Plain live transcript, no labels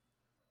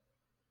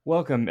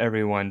Welcome,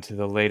 everyone, to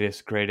the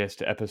latest,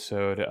 greatest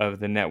episode of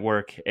the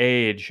Network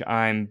Age.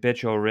 I'm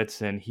Bitchel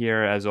Ritson,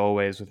 here as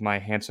always with my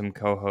handsome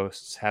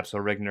co-hosts,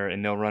 Hapsel Rigner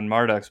and Nilrun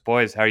Mardux.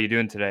 Boys, how are you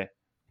doing today?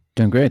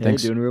 Doing great, Hey,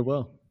 thanks. doing real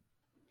well.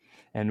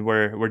 And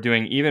we're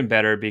doing even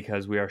better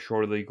because we are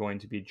shortly going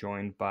to be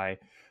joined by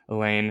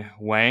Elaine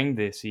Wang,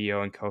 the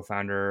CEO and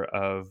co-founder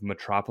of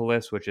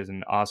Metropolis, which is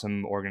an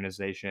awesome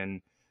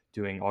organization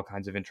doing all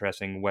kinds of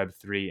interesting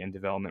Web3 and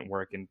development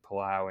work in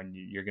Palau. And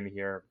you're going to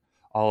hear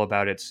all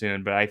about it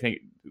soon. But I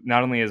think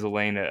not only is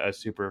Elaine a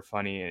super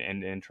funny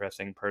and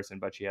interesting person,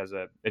 but she has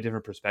a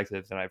different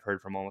perspective than I've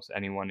heard from almost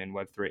anyone in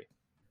Web3.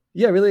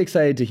 Yeah, really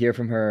excited to hear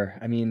from her.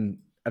 I mean,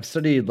 I've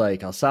studied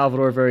like El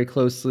Salvador very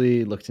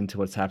closely, looked into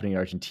what's happening in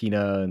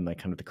Argentina and like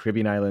kind of the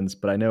Caribbean islands,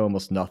 but I know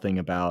almost nothing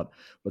about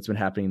what's been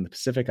happening in the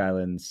Pacific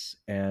Islands.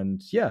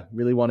 And yeah,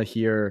 really want to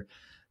hear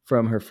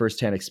from her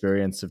firsthand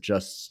experience of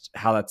just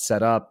how that's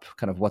set up,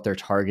 kind of what they're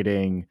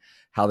targeting,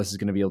 how this is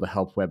going to be able to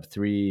help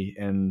Web3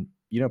 and,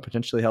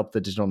 potentially help the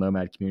digital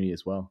nomad community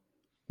as well.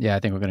 Yeah, I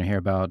think we're going to hear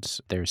about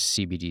their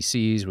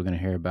CBDCs. We're going to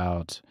hear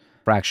about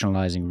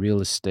fractionalizing real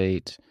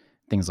estate,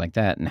 things like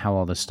that, and how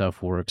all this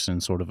stuff works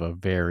in sort of a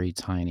very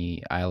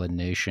tiny island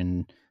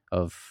nation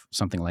of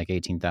something like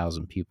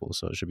 18,000 people.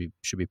 So it should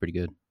be pretty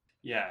good.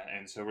 Yeah,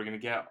 and so we're going to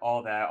get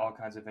all that, all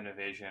kinds of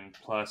innovation,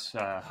 plus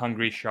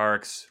hungry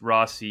sharks,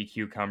 raw sea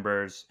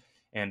cucumbers,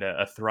 and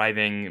a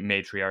thriving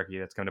matriarchy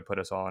that's going to put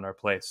us all in our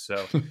place.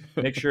 So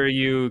make sure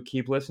you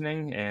keep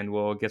listening, and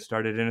we'll get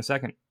started in a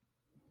second.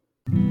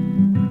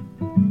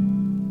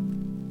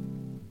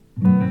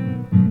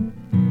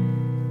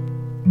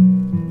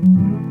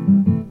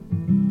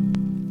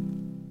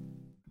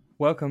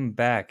 Welcome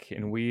back,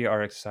 and we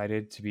are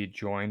excited to be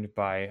joined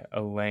by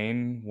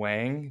Elaine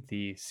Wang,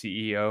 the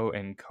CEO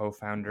and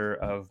co-founder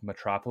of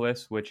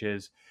Metropolis, which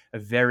is a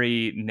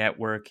very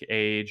network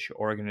age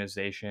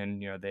organization.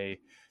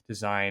 They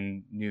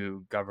design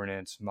new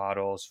governance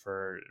models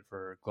for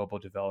global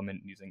development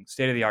using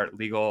state-of-the-art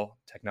legal,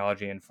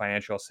 technology, and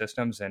financial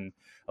systems. And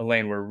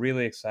Elaine, we're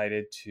really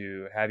excited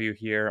to have you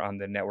here on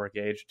the Network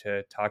Age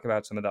to talk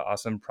about some of the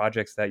awesome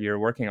projects that you're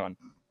working on.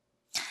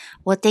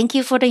 Well, thank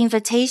you for the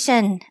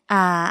invitation.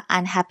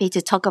 I'm happy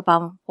to talk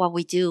about what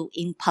we do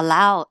in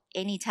Palau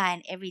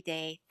anytime, every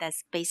day.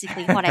 That's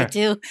basically what I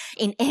do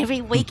in every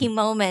waking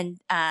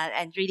moment.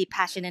 I'm really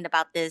passionate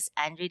about this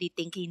and really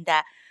thinking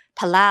that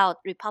Palau,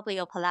 Republic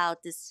of Palau,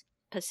 this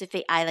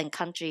Pacific Island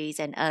countries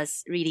and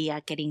us really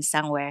are getting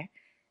somewhere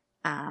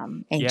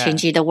and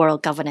changing the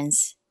world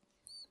governance.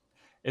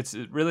 It's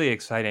really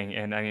exciting.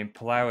 And I mean,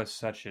 Palau is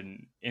such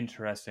an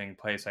interesting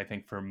place. I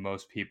think for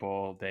most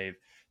people, they've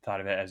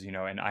thought of it as,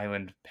 an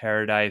island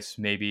paradise,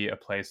 maybe a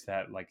place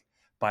that like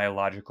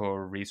biological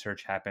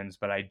research happens,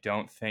 but I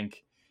don't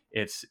think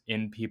it's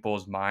in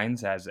people's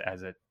minds as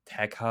a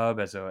tech hub,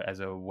 as a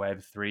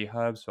Web3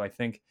 hub. So I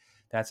think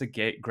that's a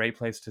great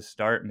place to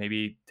start.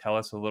 Maybe tell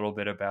us a little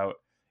bit about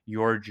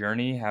your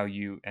journey, how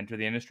you entered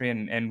the industry,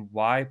 and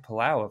why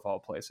Palau of all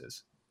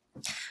places.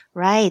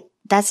 Right.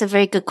 That's a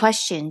very good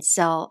question.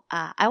 So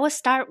I will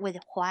start with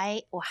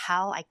why or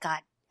how I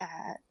got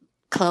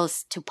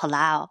close to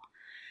Palau.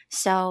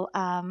 So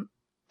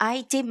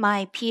I did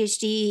my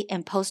PhD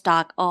and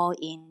postdoc all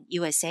in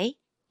USA.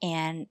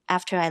 And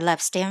after I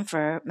left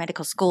Stanford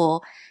Medical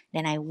School,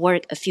 then I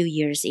worked a few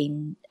years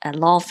in a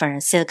law firm,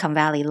 Silicon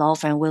Valley law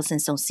firm, Wilson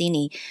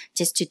Sonsini,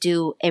 just to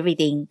do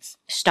everything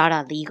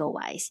startup legal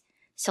wise.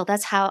 So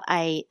that's how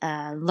I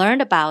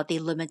learned about the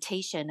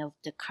limitation of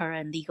the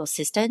current legal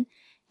system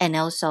and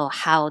also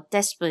how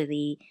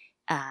desperately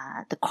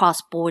the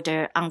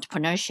cross-border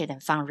entrepreneurship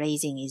and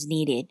fundraising is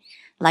needed.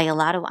 Like a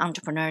lot of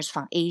entrepreneurs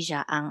from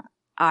Asia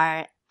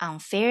are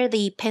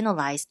unfairly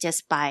penalized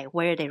just by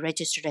where they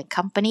registered a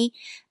company.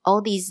 All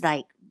these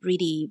like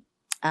really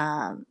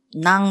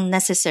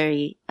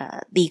non-necessary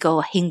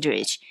legal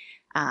hindrance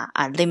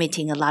are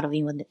limiting a lot of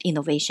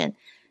innovation.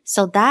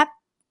 So that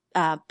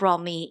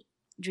brought me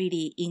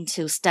really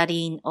into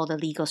studying all the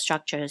legal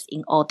structures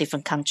in all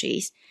different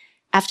countries.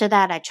 After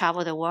that, I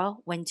traveled the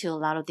world, went to a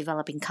lot of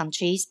developing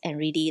countries and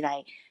really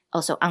like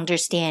also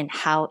understand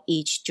how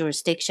each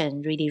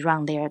jurisdiction really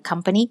run their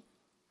company.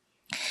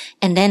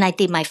 And then I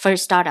did my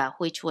first startup,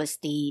 which was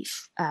the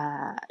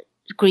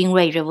Green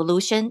Ray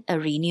Revolution, a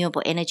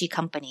renewable energy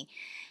company.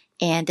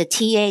 And the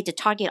the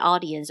target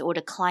audience or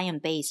the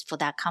client base for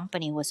that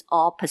company was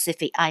all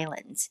Pacific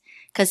Islands.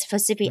 Because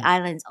Pacific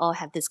Islands all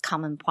have this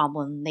common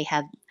problem. They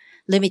have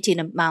limited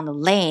amount of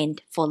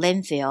land for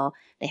landfill.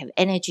 They have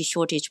energy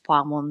shortage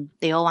problem.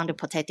 They all want to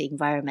protect the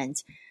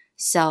environment.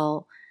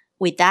 So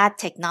with that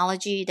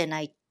technology, then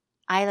I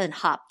island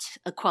hopped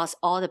across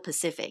all the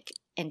Pacific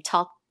and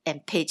talked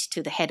and pitched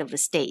to the head of the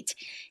state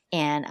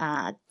and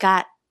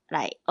got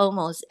like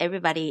almost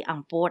everybody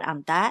on board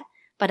on that.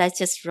 But that's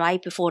just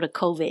right before the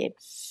COVID.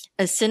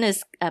 As soon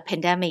as a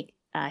pandemic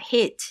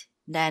hit,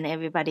 then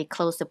everybody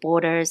closed the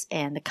borders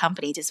and the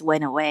company just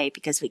went away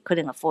because we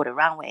couldn't afford a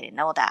runway and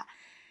all that.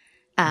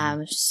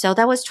 So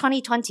that was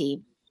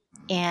 2020.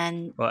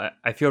 And Well,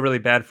 I feel really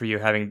bad for you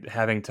having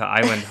to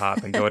island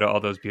hop and go to all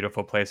those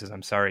beautiful places.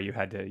 I'm sorry you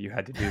had to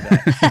do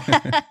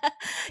that.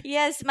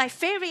 yes, my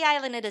favorite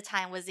island at the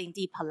time was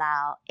indeed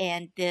Palau,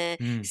 and the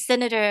Mm.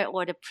 senator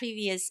or the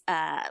previous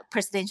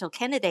presidential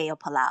candidate of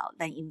Palau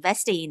that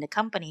invested in the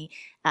company,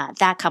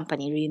 that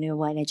company,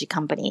 renewable energy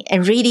company,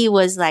 and really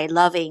was like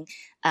loving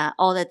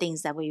all the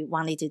things that we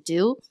wanted to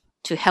do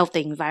to help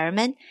the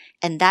environment,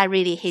 and that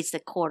really hits the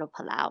core of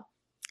Palau.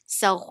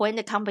 So when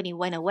the company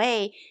went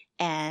away,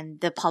 and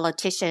the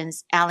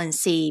politicians, Alan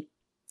C.,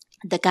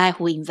 the guy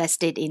who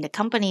invested in the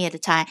company at the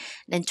time,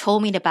 then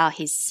told me about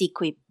his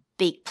secret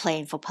big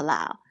plan for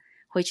Palau,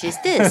 which is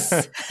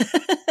this,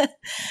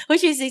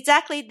 which is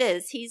exactly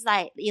this. He's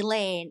like,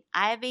 Elaine,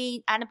 I'm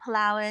a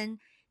Palauan.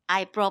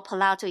 I brought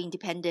Palau to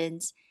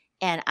independence,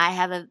 and I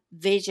have a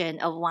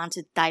vision of want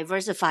to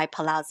diversify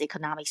Palau's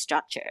economic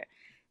structure.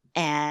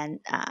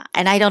 And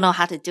I don't know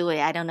how to do it.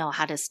 I don't know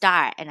how to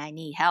start, and I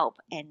need help.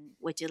 And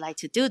would you like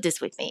to do this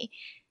with me?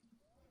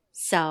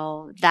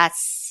 So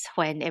that's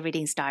when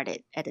everything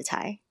started at the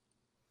time.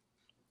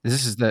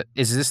 Is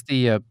this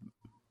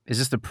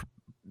the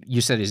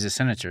you said he's a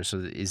senator, so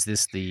is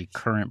this the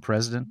current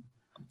president?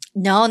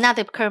 No, not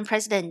the current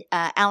president.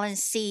 Alan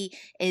C.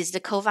 is the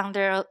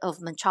co-founder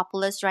of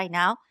Metropolis right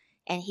now,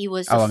 and he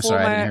was I'm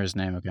sorry, I didn't hear his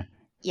name. Okay.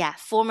 Yeah,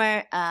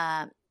 former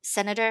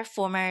senator,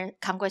 former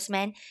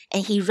congressman,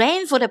 and he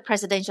ran for the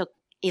presidential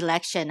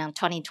election in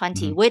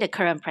 2020 with the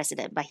current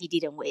president, but he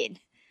didn't win.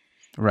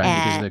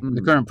 Right, because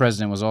the current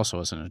president was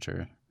also a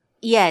senator.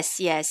 Yes.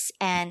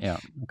 And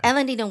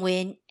Alan didn't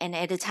win. And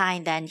at the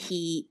time, then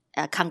he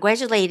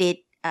congratulated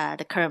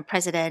the current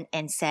president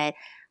and said,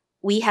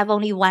 I have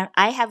only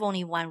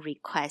one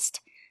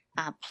request.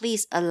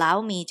 Please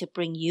allow me to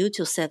bring you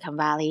to Silicon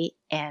Valley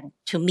and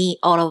to meet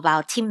all of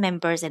our team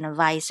members and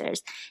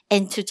advisors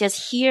and to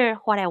just hear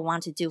what I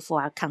want to do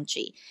for our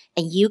country.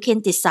 And you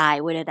can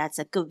decide whether that's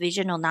a good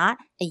vision or not.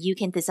 And you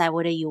can decide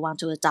whether you want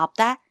to adopt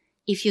that.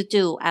 If you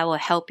do, I will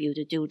help you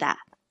to do that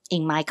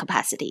in my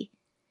capacity.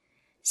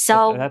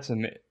 So that's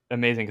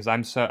amazing because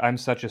I'm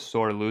such a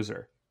sore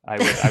loser. I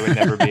would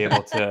never be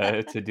able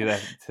to do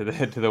that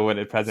to the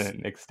winning president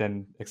and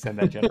extend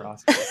that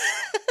generosity.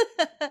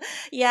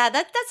 Yeah,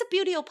 that's the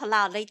beauty of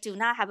Palau. They do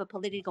not have a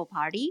political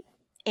party,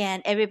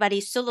 and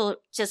everybody sort of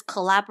just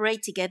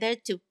collaborate together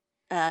to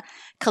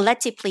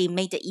collectively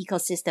make the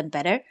ecosystem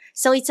better.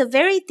 So it's a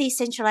very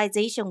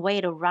decentralization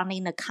way of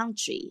running the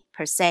country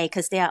per se,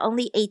 because there are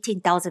only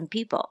 18,000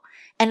 people.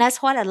 And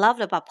that's what I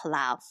loved about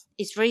Palau.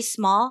 It's very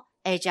small,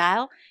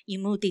 agile, you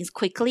move things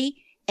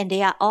quickly, and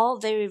they are all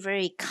very,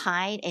 very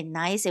kind and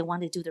nice and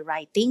want to do the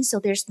right thing. So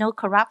there's no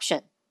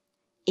corruption.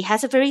 It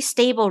has a very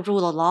stable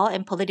rule of law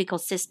and political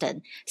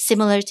system,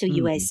 similar to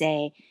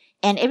USA.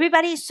 And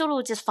everybody sort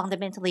of just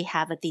fundamentally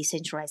have a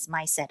decentralized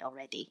mindset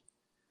already.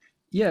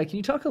 Yeah, can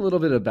you talk a little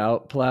bit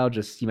about Palau?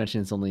 Just you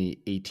mentioned it's only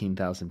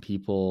 18,000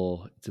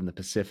 people. It's in the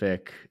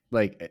Pacific.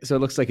 So it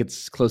looks like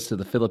it's close to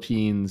the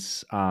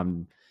Philippines.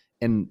 And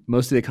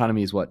most of the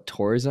economy is what,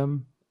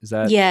 tourism? Is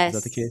that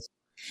the case?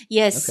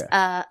 Yes.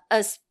 Okay.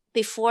 As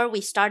before we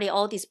started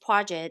all this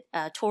project,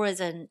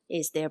 tourism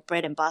is their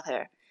bread and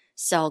butter.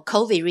 So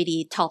COVID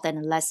really taught them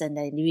a lesson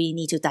that you really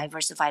need to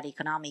diversify the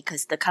economy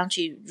because the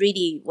country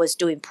really was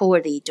doing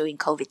poorly during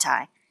COVID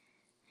time.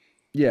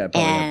 Yeah,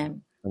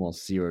 probably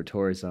almost zero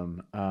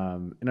tourism.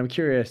 And I'm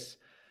curious,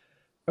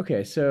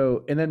 okay,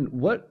 so, and then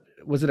what,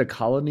 was it a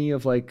colony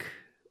of like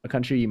a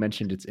country? You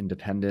mentioned its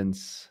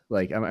independence.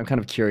 Like, I'm kind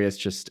of curious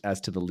just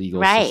as to the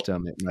legal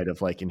system it might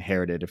have like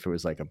inherited if it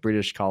was like a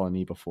British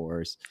colony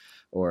before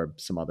or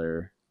some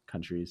other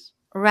countries.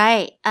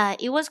 Right.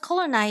 It was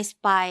colonized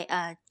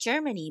by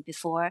Germany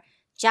before,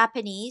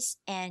 Japanese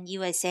and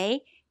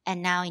USA,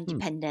 and now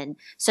independent.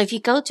 So if you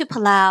go to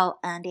Palau,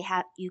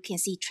 you can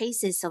see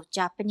traces of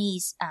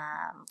Japanese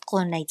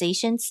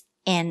colonizations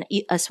and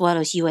as well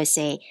as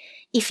USA.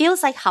 It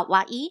feels like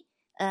Hawaii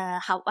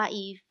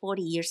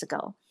 40 years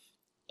ago,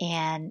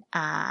 and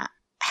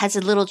has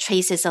a little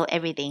traces of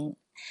everything.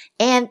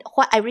 And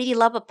what I really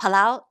love about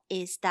Palau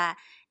is that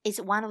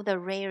it's one of the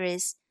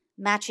rarest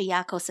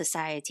matriarchal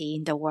society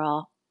in the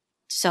world.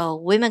 So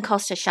women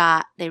cost a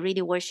shot. They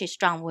really worship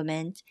strong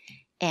women,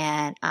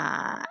 and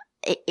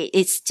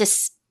it's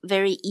just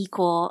very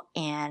equal.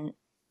 And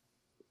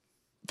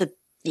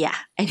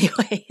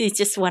anyway, it's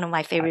just one of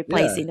my favorite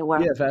places in the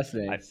world. Yeah,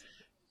 fascinating.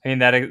 I mean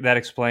that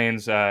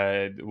explains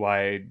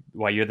why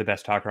you're the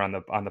best talker on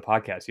the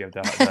podcast. You have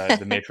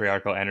the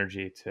matriarchal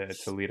energy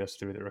to lead us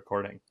through the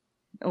recording.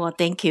 Well,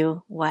 thank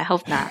you. Well, I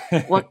hope not.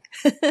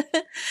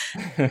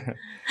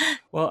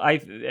 Well,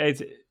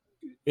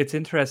 it's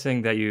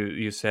interesting that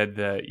you said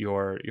that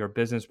your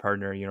business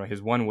partner,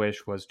 his one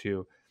wish was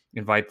to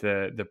invite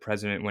the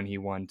president when he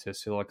won to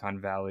Silicon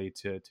Valley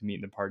to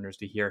meet the partners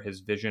to hear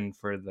his vision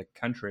for the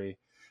country.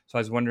 So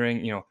I was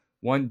wondering,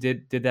 one,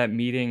 did that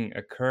meeting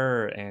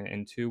occur,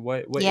 and two,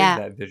 what is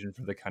that vision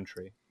for the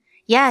country?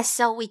 Yeah,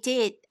 so we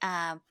did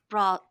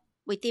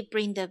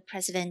bring the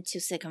president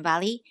to Silicon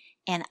Valley,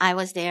 and I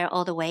was there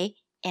all the way.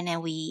 And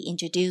then we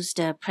introduced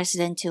the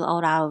president to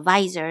all our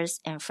advisors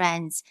and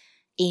friends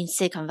in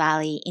Silicon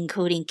Valley,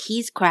 including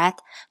Keith Krach,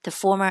 the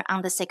former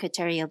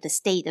Undersecretary of the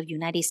State of the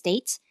United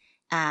States,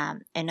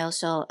 and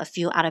also a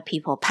few other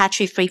people.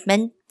 Patrick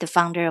Friedman, the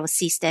founder of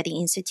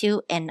Seasteading Institute,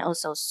 and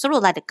also sort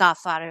of like the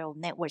godfather of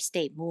network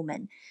state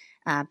movement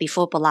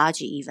before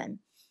Balaji even.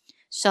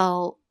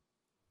 So,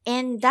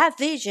 and that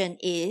vision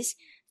is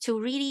to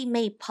really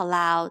make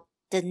Palau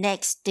the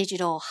next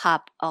digital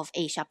hub of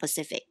Asia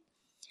Pacific,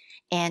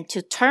 and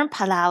to turn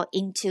Palau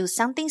into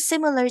something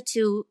similar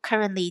to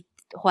currently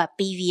what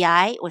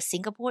BVI or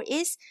Singapore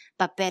is,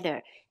 but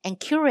better, and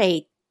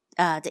curate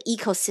the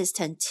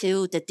ecosystem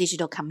to the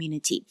digital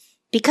community.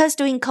 Because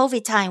during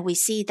COVID time, we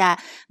see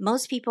that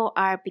most people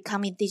are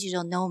becoming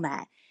digital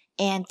nomad.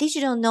 And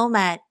digital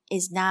nomad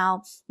is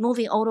now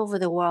moving all over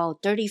the world,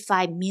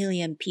 35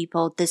 million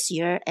people this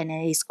year, and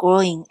it is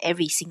growing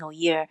every single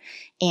year.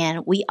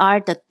 And we are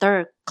the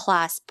third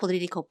class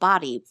political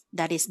body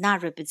that is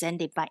not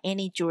represented by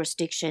any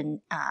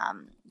jurisdiction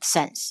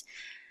sense.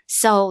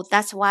 So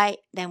that's why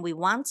then we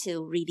want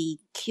to really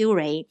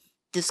curate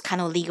this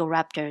kind of legal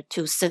raptor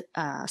to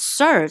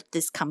serve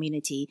this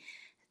community,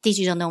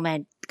 digital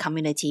nomad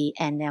community,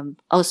 and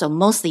also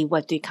mostly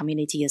Web3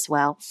 community as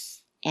well,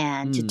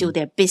 and to do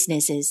their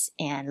businesses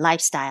and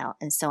lifestyle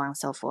and so on and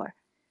so forth.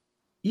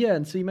 Yeah,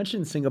 and so you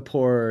mentioned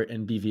Singapore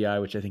and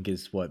BVI, which I think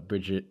is what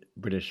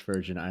British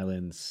Virgin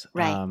Islands.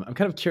 Right. I'm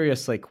kind of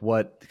curious, like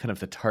what kind of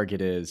the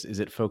target is. Is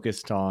it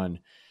focused on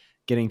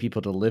getting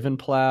people to live in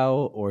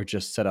Palau, or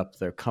just set up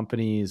their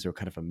companies, or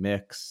kind of a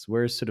mix?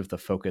 Where's sort of the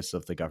focus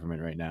of the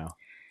government right now?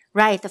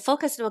 Right. The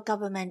focus of the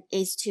government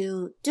is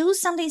to do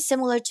something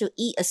similar to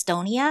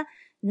e-Estonia,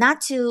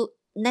 not to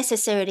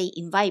necessarily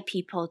invite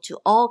people to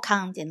all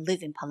come and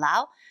live in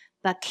Palau,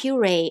 but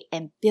curate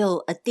and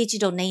build a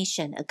digital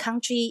nation, a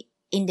country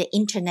in the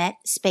internet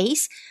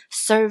space,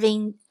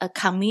 serving a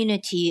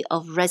community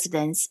of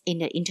residents in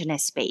the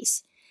internet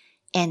space.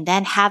 And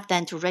then have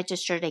them to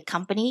register their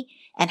company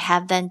and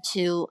have them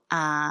to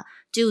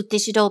do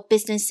digital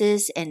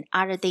businesses and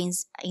other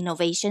things,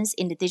 innovations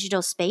in the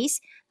digital space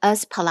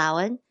as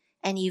Palauan.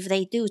 And if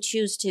they do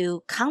choose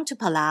to come to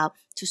Palau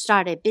to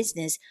start a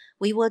business,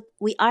 we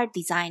are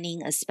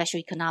designing a special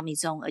economic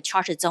zone, a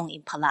chartered zone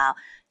in Palau,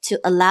 to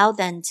allow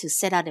them to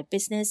set up a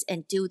business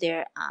and do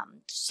their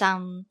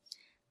some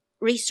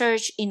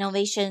research,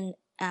 innovation,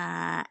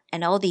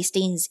 and all these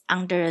things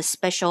under a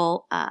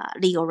special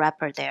legal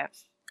wrapper there.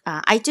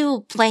 I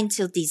do plan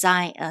to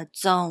design a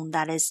zone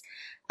that is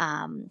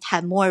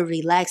have more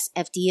relaxed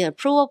FDA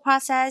approval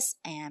process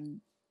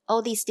and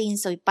all these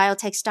things. So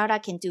biotech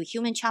startup can do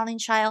human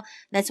challenge trial.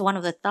 That's one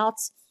of the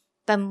thoughts.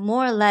 But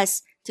more or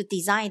less to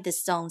design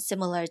this zone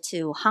similar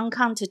to Hong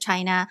Kong to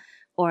China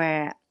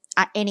or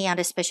any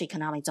other special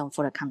economic zone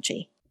for the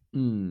country.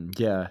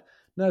 Yeah,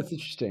 no, that's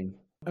interesting.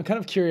 I'm kind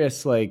of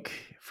curious, like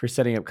for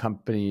setting up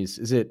companies,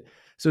 is it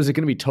going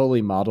to be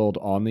totally modeled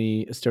on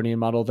the Estonian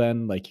model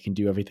then? Like you can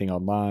do everything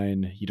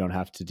online. You don't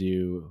have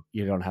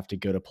to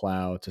go to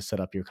Plow to set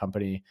up your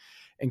company.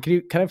 And can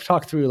you kind of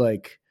talk through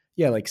like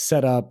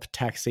setup,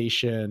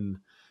 taxation,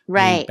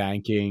 maybe Right.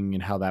 banking,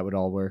 and how that would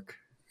all work?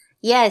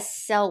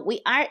 Yes, so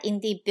we are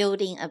indeed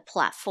building a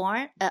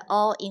platform, an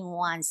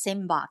all-in-one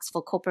sandbox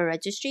for corporate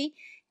registry.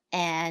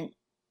 And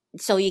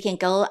so you can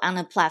go on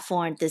a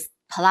platform, this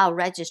Palau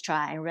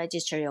registrar, and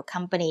register your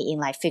company in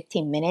like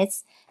 15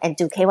 minutes and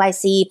do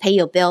KYC, pay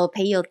your bill,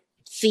 pay your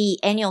fee,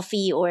 annual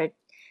fee or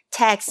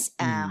tax,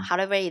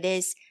 however it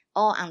is,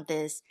 all on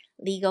this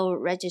legal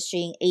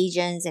registering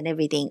agents and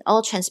everything,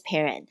 all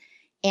transparent.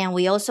 And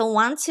we also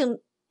want to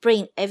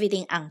bring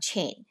everything on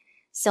chain.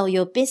 So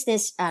your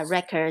business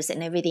records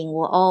and everything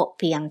will all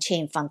be on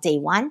chain from day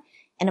one.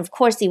 And of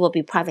course, it will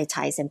be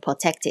privatized and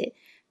protected.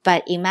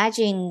 But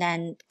imagine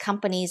then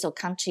companies or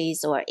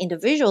countries or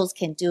individuals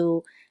can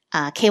do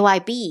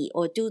KYB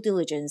or due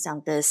diligence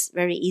on this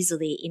very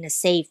easily in a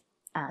safe,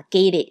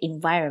 gated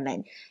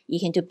environment. You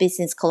can do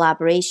business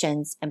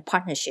collaborations and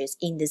partnerships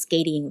in this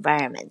gated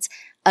environment.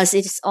 As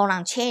it's all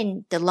on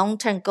chain, the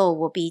long-term goal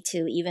will be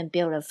to even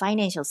build a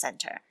financial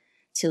center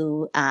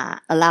to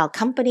allow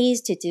companies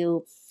to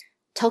do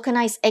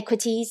tokenized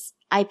equities,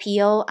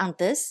 IPO on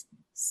this,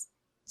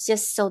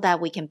 just so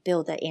that we can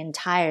build the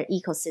entire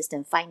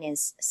ecosystem,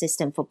 finance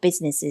system for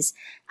businesses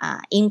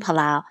in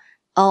Palau,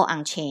 all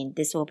on chain.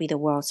 This will be the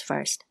world's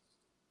first.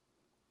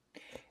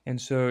 And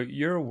so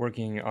you're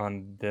working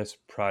on this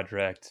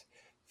project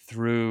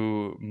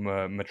through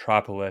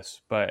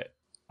Metropolis, but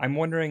I'm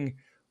wondering,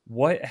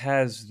 what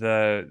has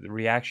the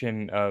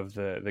reaction of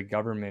the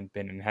government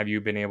been, and have you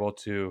been able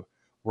to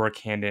work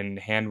hand in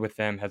hand with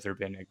them? Has there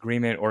been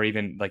agreement or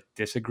even like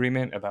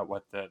disagreement about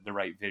what the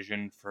right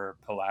vision for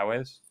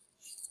Palau is?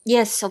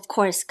 Yes, of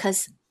course,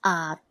 because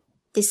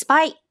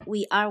despite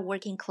we are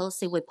working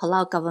closely with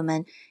Palau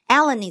government,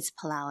 Alan is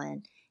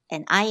Palauan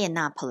and I am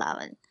not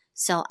Palauan.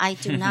 So I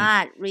do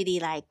not really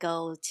like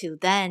go to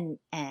them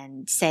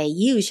and say,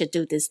 you should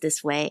do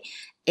this way.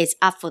 It's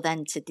up for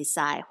them to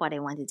decide what they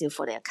want to do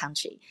for their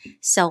country.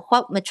 So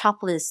what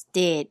Metropolis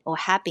did or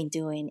have been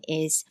doing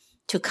is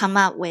to come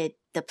up with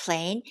the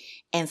plan.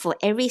 And for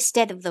every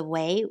step of the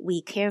way,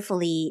 we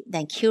carefully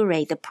then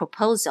curate the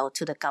proposal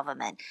to the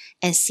government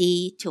and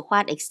see to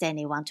what extent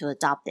they want to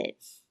adopt it.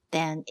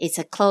 Then it's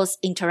a close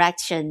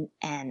interaction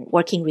and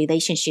working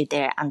relationship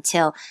there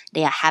until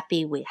they are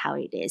happy with how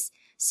it is.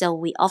 So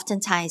we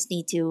oftentimes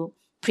need to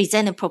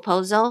present a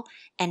proposal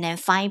and then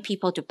find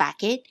people to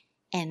back it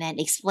and then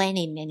explain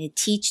it and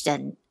teach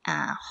them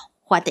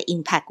what the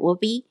impact will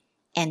be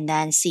and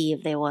then see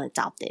if they will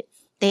adopt it.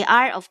 There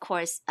are, of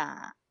course,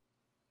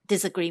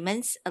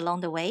 disagreements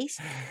along the ways,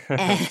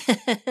 and,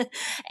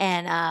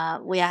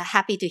 and we are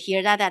happy to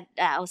hear that.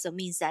 That also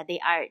means that they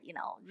are,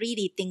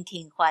 really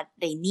thinking what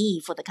they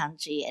need for the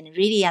country and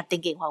really are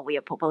thinking what we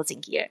are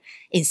proposing here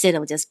instead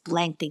of just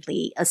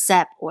blankly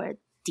accept or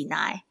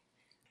deny.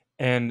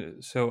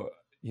 And so,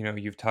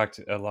 you've talked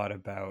a lot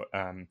about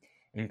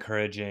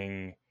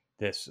encouraging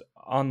this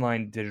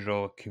online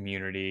digital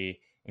community,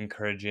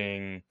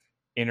 encouraging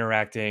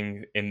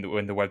interacting in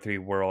the Web3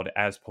 world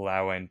as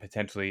Palau and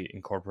potentially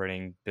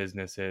incorporating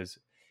businesses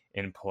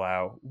in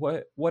Palau.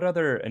 What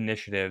other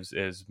initiatives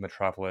is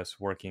Metropolis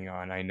working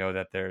on? I know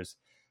that there's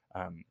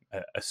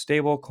a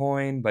stable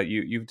coin, but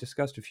you've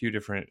discussed a few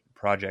different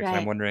projects. And I'm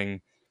Right.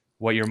 wondering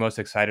what you're most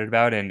excited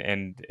about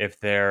and if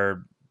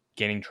they're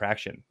gaining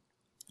traction.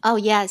 Oh,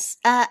 yes.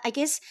 I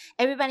guess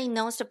everybody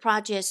knows the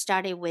project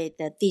started with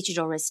the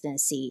digital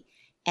residency.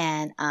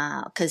 And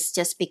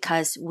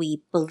because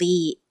we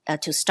believe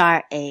to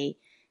start a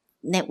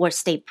network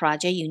state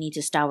project, you need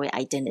to start with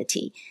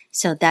identity.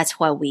 So that's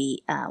what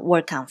we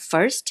work on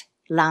first,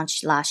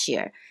 launched last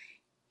year.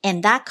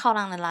 And that caught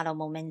on a lot of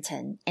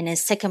momentum. And the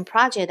second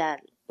project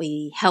that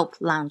we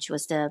helped launch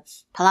was the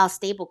Palau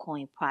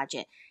Stablecoin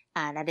project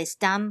that is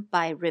done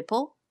by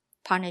Ripple,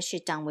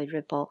 partnership done with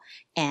Ripple.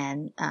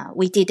 And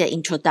we did the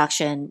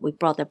introduction. We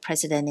brought the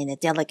president and the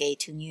delegate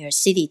to New York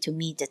City to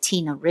meet the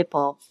team of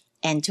Ripple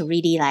and to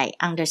really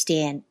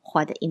understand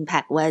what the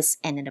impact was.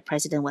 And then the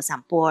president was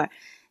on board.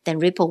 Then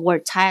Ripple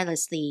worked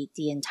tirelessly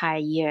the entire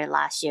year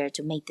last year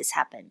to make this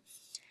happen.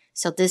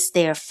 So this is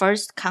their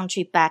first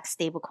country-backed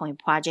stablecoin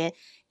project,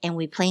 and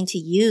we plan to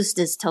use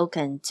this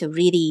token to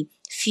really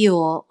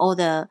fuel all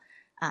the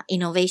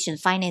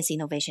finance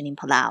innovation in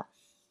Palau.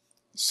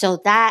 So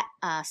that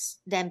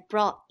then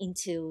brought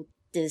into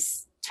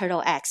this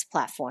Turtle X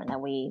platform that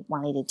we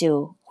wanted to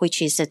do,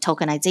 which is the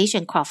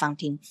tokenization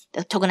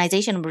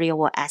of real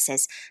world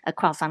assets, a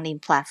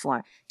crowdfunding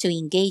platform to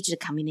engage the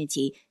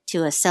community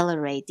to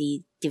accelerate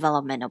the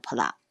development of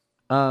Palau.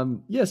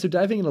 So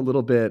diving in a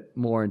little bit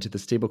more into the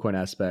stablecoin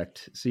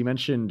aspect. So you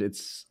mentioned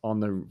it's on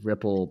the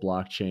Ripple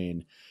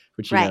blockchain,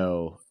 which,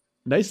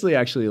 nicely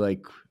actually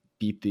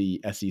beat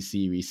the SEC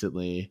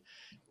recently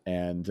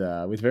and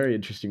with very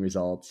interesting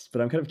results.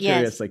 But I'm kind of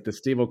curious, Yes. the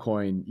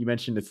stablecoin, you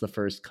mentioned it's the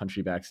first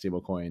country-backed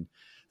stablecoin.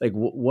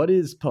 What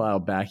is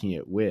Palau backing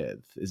it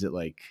with? Is it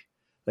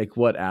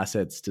what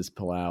assets does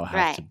Palau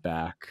have to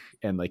back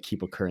and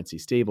keep a currency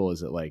stable?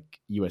 Is it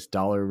US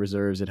dollar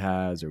reserves it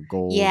has or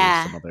gold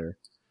or some other?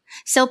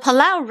 So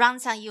Palau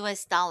runs on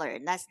US dollar.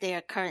 That's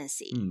their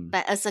currency.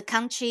 But as a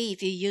country,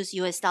 if you use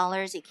US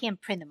dollars, you can't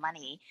print the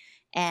money.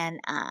 And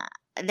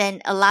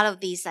then a lot of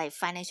these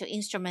financial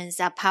instruments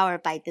are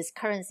powered by this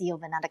currency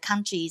of another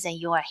countries, and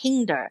you are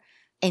hindered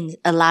in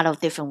a lot of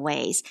different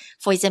ways.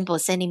 For example,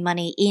 sending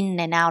money in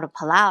and out of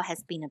Palau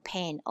has been a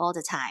pain all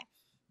the time.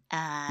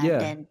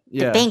 Then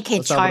the bank can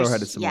El Salvador charge.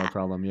 had a similar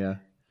problem.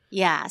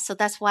 Yeah. So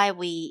that's why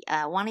we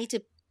wanted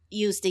to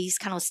use these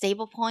kind of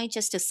stable points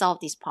just to solve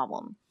this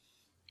problem.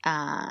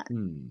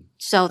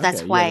 So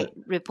that's why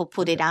Ripple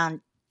put it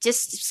on,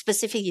 just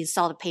specifically to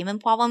solve the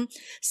payment problem.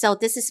 So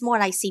this is more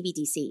like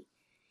CBDC.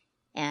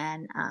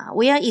 And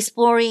we are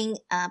exploring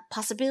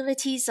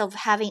possibilities of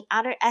having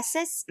other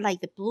assets like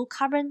the blue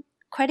carbon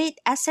credit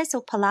assets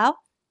of Palau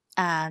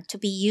to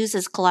be used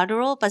as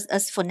collateral. But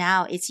as for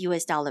now, it's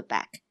US dollar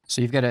backed.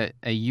 So you've got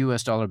a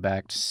US dollar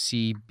backed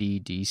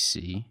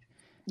CBDC.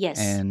 Yes.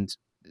 And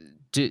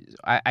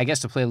I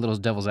guess to play a little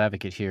devil's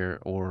advocate here,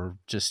 or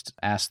just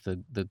ask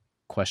the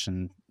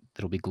question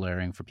that'll be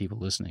glaring for people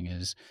listening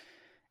is,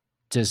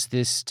 does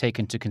this take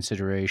into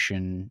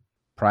consideration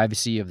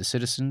privacy of the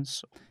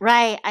citizens?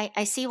 Right.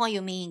 I see what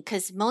you mean,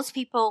 because most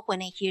people, when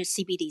they hear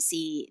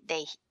CBDC,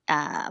 they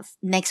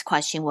next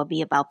question will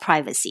be about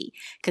privacy,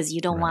 because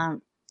you don't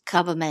want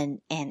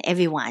government and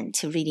everyone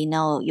to really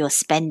know your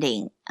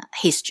spending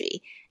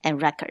history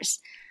and records.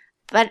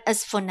 But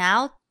as for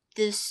now,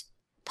 this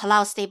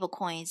Palau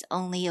stablecoin is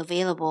only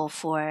available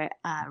for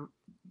the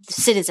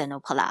citizen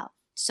of Palau.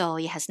 So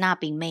it has not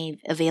been made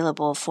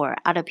available for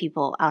other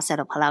people outside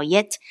of Palau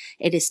yet.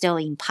 It is still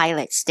in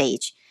pilot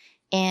stage.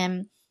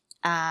 And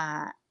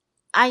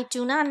I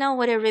do not know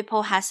whether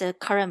Ripple has a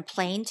current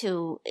plan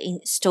to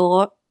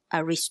install,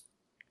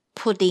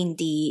 putting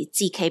the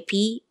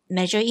ZKP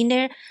measure in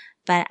there.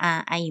 But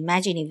I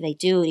imagine if they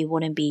do, it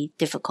wouldn't be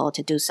difficult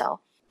to do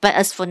so. But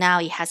as for now,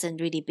 it hasn't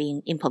really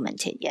been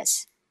implemented,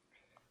 yes.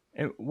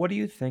 And what do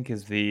you think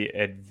is the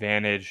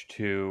advantage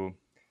to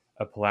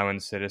a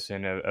Palauan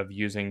citizen of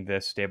using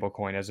this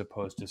stablecoin as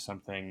opposed to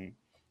something,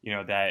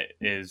 that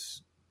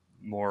is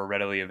more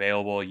readily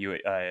available,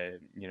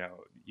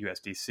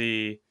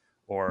 USDC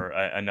or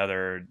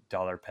another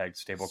dollar pegged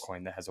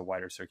stablecoin that has a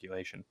wider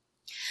circulation?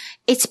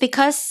 It's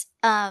because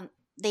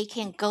they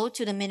can go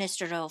to the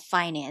Minister of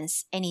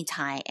Finance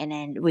anytime and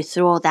then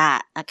withdraw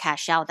that,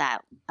 cash out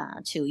that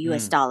to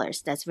US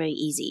dollars. That's very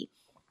easy.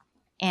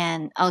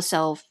 And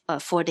also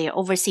for their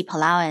overseas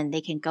Palauan,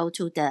 they can go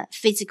to the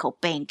physical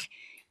bank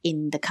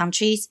in the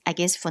countries. I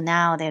guess for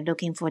now, they're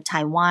looking for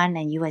Taiwan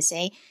and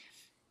USA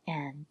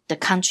and the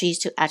countries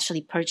to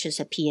actually purchase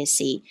a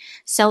PSC.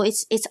 So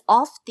it's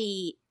off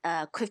the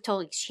crypto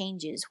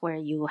exchanges where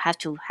you have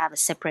to have a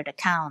separate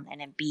account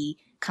and then be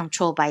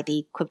controlled by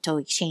the crypto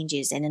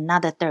exchanges and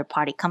another third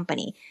party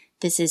company.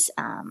 This is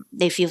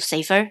they feel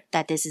safer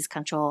that this is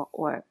controlled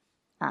or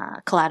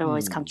collateral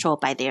is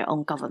controlled by their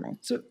own government.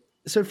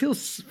 So it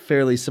feels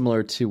fairly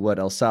similar to what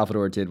El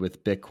Salvador did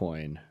with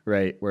Bitcoin,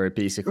 right? Where it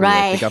basically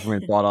Right. the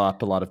government bought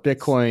up a lot of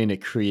Bitcoin.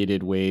 It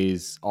created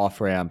ways,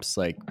 off-ramps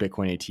like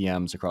Bitcoin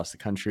ATMs across the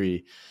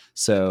country.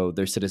 So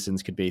their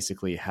citizens could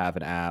basically have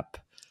an app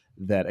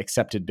that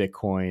accepted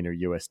Bitcoin or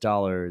US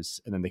dollars,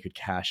 and then they could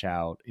cash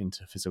out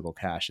into physical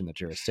cash in the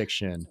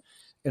jurisdiction.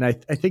 And I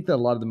think that a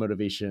lot of the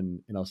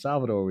motivation in El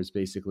Salvador was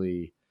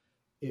basically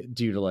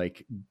due to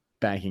like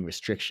banking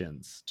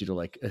restrictions, due to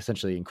like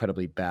essentially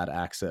incredibly bad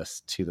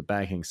access to the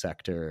banking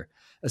sector,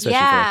 especially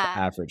for like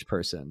the average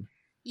person.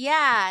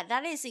 Yeah,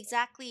 that is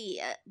exactly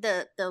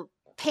the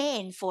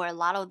pain for a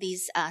lot of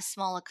these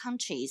smaller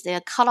countries. They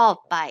are cut off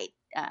by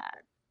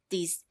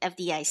these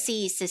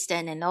FDIC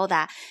system and all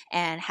that,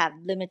 and have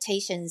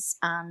limitations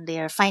on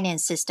their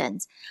finance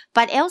systems.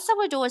 But El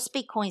Salvador's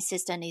Bitcoin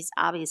system is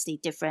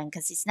obviously different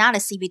because it's not a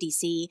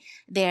CBDC.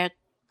 Their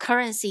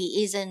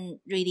currency isn't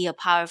really a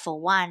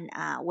powerful one,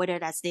 whether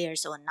that's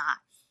theirs or not.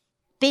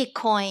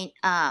 Bitcoin,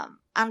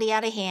 on the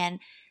other hand,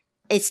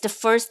 it's the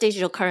first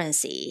digital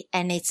currency,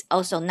 and it's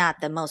also not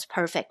the most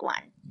perfect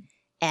one.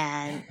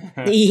 And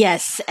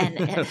yes,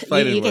 and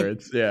fighting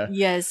words, yeah.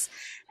 Yes,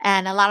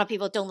 and a lot of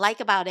people don't like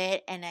about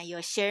it, and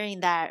you're sharing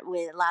that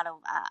with a lot of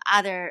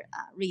other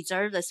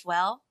reserves as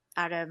well,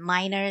 other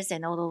miners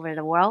and all over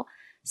the world.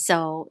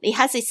 So it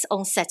has its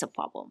own set of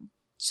problems.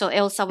 So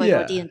El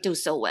Salvador didn't do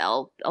so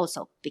well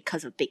also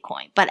because of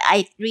Bitcoin. But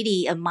I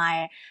really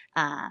admire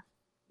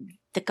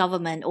the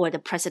government or the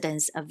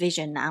president's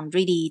vision on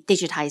really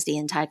digitize the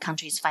entire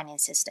country's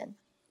finance system.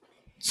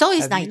 So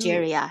is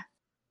Nigeria.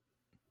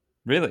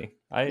 Really?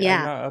 I'm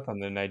not up on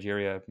the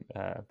Nigeria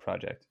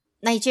project.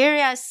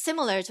 Nigeria is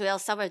similar to El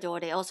Salvador.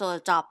 They also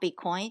adopt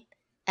Bitcoin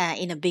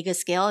in a bigger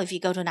scale. If you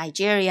go to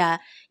Nigeria,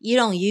 you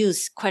don't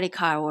use credit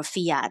card or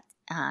fiat.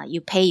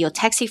 You pay your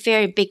taxi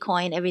fare in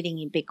Bitcoin, everything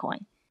in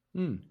Bitcoin.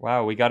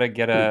 Wow, we got to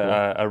get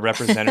a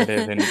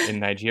representative in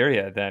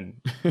Nigeria then.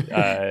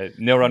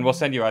 Nilrun, we'll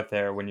send you out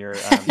there when you're.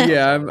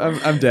 Yeah,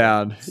 I'm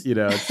down.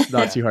 It's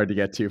not too hard to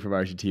get to from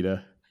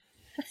Argentina.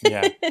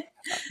 Yeah.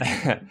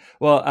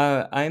 Well,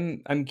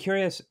 I'm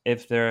curious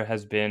if there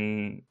has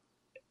been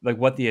like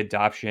what the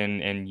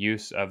adoption and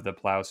use of the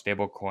Palau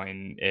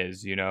stablecoin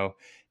is.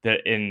 That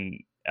in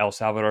El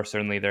Salvador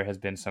certainly there has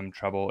been some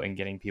trouble in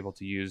getting people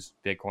to use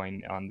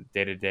Bitcoin on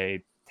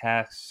day-to-day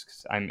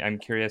tasks. I'm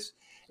curious.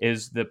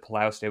 Is the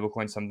Palau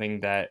stablecoin something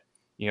that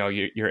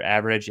your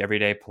average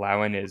everyday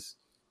Palauan is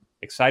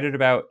excited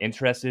about,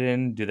 interested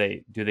in? Do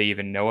they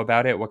even know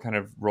about it? What kind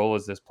of role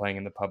is this playing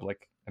in the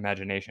public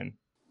imagination?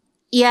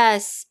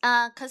 Yes,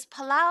 because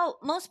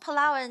most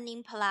Palauan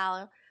in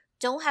Palau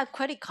don't have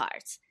credit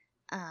cards.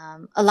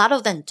 A lot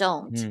of them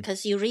don't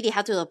because you really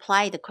have to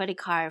apply the credit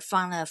card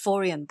from a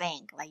foreign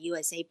bank like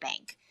USA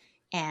Bank,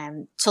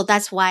 and so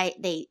that's why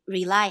they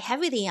rely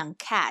heavily on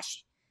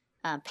cash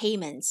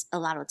payments a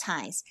lot of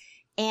times.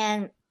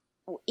 And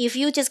if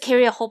you just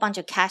carry a whole bunch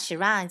of cash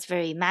around, it's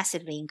very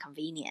massively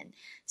inconvenient.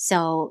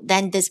 So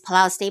then this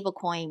Palau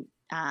stablecoin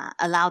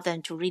allow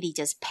them to really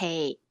just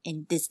pay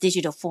in this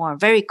digital form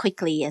very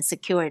quickly and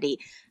securely,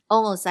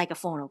 almost like a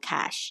form of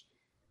cash.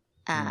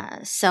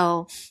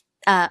 So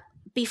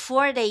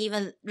before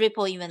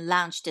Ripple even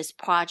launched this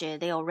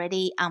project, they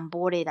already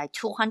onboarded like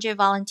 200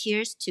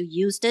 volunteers to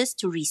use this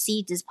to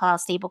receive this Palau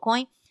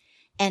stablecoin,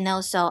 and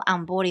also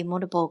onboarded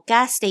multiple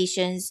gas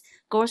stations,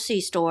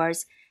 grocery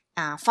stores,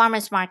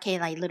 farmers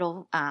market, like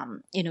little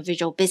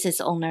individual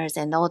business owners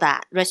and all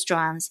that,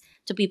 restaurants,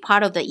 to be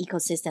part of the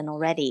ecosystem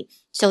already.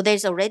 So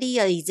there's already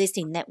an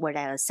existing network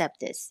that accepts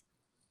this.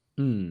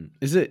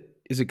 Is it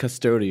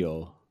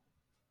custodial?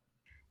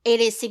 It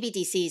is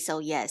CBDC, so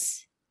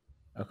yes.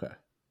 Okay.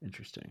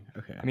 Interesting.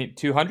 Okay. I mean,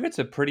 200 is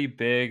a pretty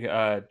big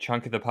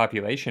chunk of the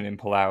population in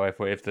Palau.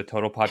 If the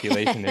total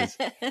population is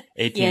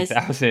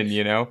 18,000,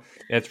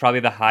 it's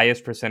probably the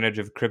highest percentage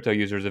of crypto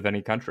users of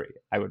any country,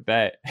 I would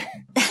bet.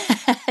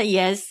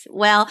 Yes.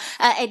 Well,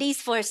 at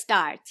least for a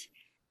start.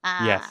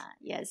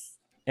 Yes.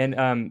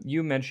 And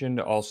you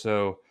mentioned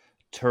also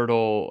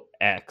Turtle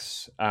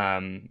X,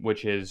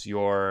 which is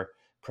your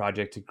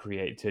project to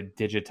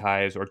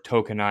digitize or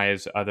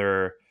tokenize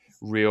other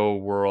real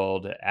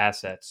world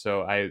assets.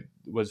 So I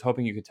was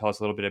hoping you could tell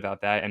us a little bit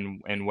about that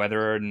and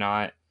whether or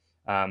not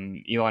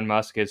Elon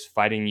Musk is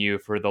fighting you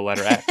for the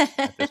letter X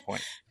at this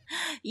point.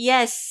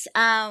 Yes.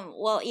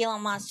 Well,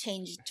 Elon Musk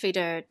changed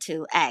Twitter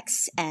to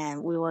X,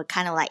 and we were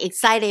kind of like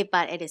excited,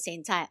 but at the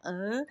same time,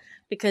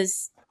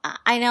 because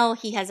I know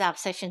he has an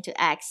obsession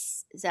to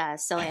X.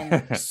 So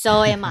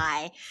am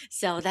I.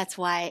 So that's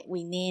why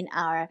we named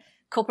our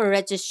corporate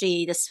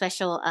registry the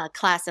special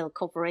class of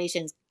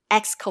corporations,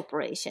 X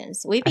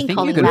corporations. We've I been think you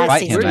calling can that fight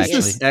since him, Where does 2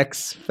 years. this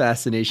X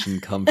fascination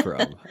come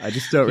from? I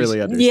just don't really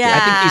understand.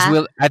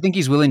 Yeah. I think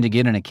he's willing to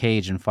get in a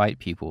cage and fight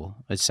people.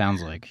 It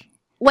sounds like.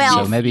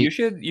 Well, So maybe you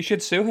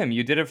should sue him.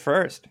 You did it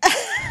first.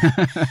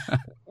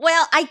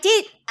 Well, I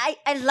did.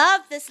 I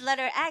love this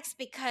letter X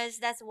because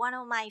that's one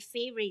of my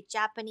favorite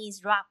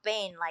Japanese rock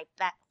band. Like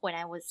back when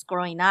I was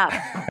growing up,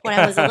 when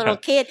I was a little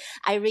kid,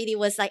 I really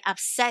was like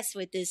obsessed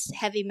with this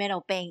heavy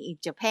metal band in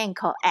Japan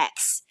called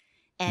X,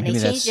 and maybe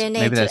they changed their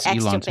name maybe to that's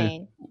X Elon too.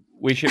 Japan.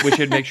 We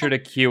should make sure to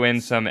cue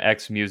in some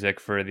X music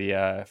for the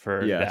Yes.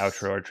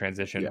 outro or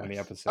transition on the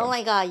episode. Oh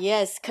my god,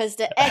 yes, because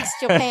the X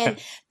Japan,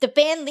 the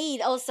band lead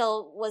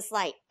also was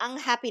like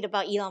unhappy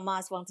about Elon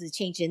Musk wanted to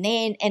change the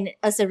name, and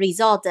as a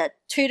result, the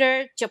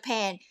Twitter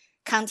Japan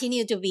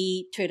continued to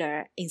be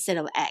Twitter instead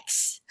of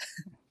X.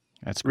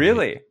 That's great.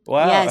 Really?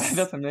 Wow, Yes.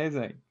 that's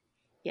amazing.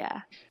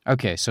 Yeah.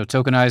 Okay, so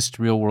tokenized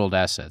real world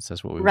assets.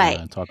 That's what we Right.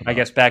 want to talk about. I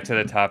guess back to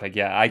the topic.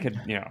 Yeah, I could.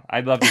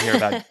 I'd love to hear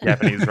about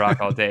Japanese rock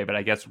all day, but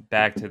I guess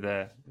back to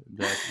the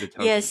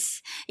token.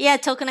 Yes. Yeah,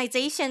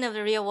 tokenization of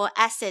the real world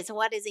assets.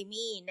 What does it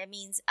mean? That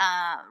means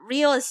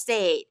real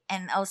estate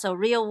and also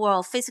real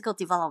world physical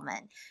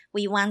development.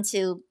 We want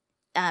to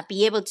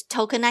be able to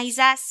tokenize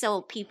that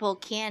so people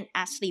can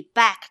actually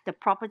back the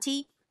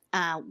property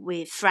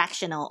with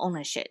fractional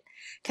ownership.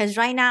 Because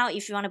right now,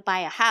 if you want to buy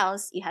a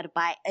house, you have to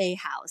buy a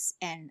house.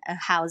 And a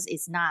house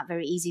is not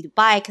very easy to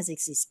buy because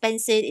it's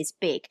expensive, it's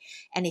big.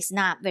 And it's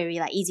not very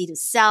easy to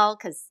sell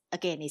because,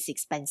 again, it's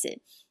expensive.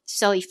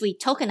 So if we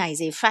tokenize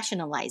it,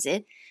 fractionalize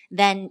it,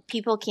 then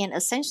people can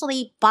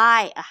essentially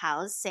buy a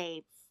house,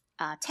 say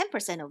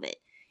 10% of it.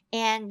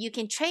 And you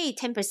can trade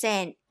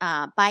 10%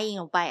 buy in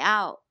or buy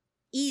out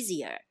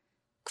easier,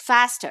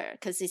 faster,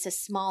 because it's a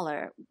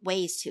smaller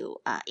ways to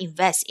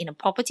invest in a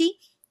property.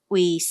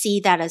 We see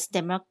that as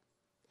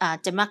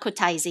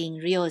democratizing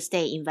real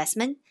estate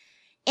investment.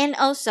 And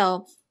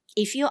also,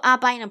 if you are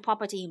buying a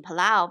property in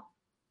Palau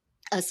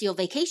as your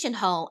vacation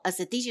home, as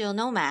a digital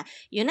nomad,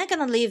 you're not going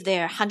to live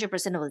there 100%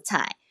 of the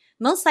time.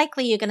 Most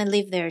likely, you're going to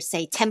live there,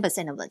 say,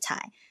 10% of the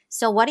time.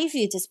 So what if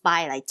you just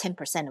buy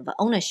 10% of the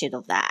ownership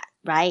of that,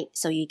 right?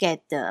 So you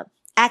get the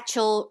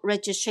actual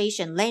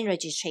registration, land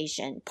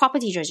registration,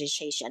 property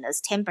registration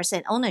as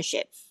 10%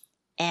 ownership.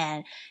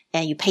 And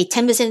you pay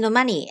 10% of the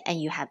money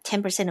and you have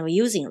 10% of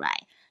using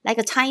right. Like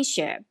a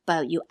timeshare,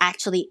 but you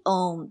actually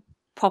own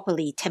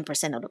properly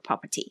 10% of the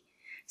property.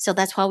 So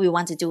that's what we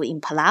want to do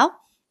in Palau.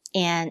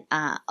 And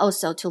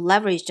also to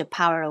leverage the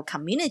power of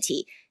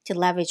community, to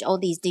leverage all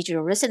these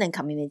digital resident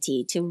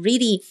community to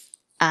really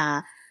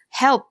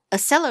help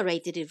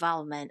accelerate the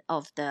development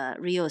of the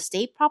real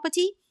estate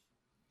property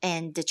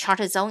and the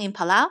charter zone in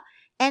Palau.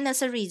 And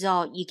as a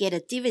result, you get a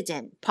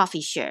dividend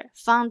profit share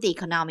from the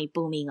economic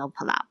booming of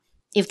Palau.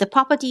 If the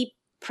property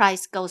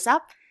price goes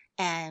up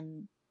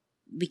and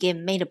we get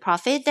made a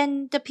profit,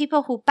 then the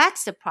people who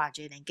backs the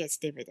project and gets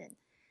dividend.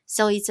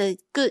 So it's a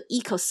good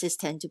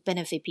ecosystem to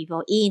benefit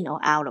people in or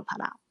out of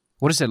Palau.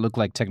 What does that look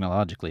like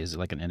technologically? Is it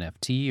like an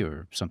NFT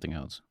or something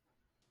else?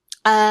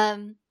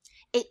 The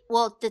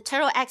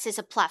Turtle X is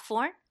a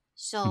platform.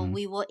 So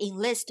we will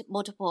enlist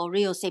multiple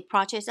real estate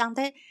projects on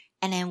it,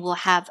 and then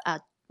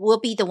we'll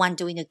be the one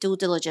doing the due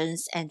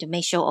diligence and to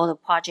make sure all the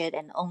project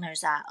and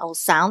owners are all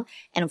sound.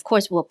 And of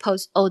course, we'll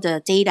post all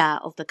the data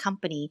of the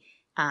company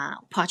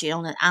project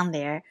owner on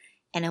there,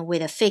 and then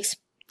with a fixed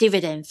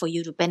dividend for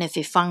you to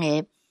benefit from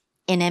it.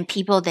 And then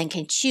people then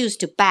can choose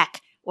to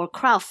back or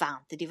crowdfund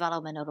the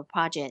development of the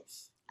project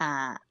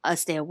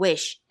as their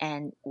wish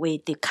and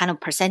with the kind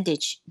of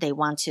percentage they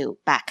want to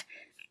back.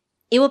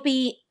 It will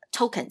be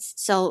tokens.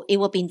 So it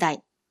will be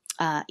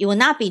it will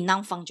not be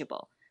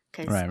non-fungible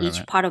because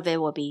each part of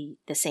it will be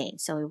the same.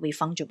 So it will be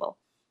fungible.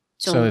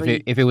 So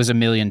if it was a 1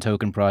 million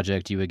token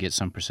project, you would get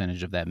some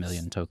percentage of that 1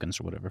 million tokens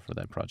or whatever for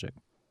that project.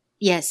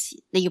 Yes,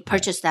 you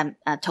purchase them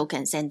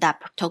tokens, and that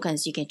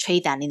tokens you can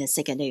trade that in the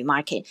secondary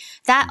market.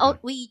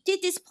 We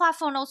did this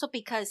platform also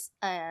because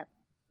the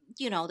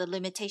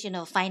limitation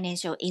of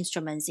financial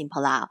instruments in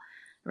Palau,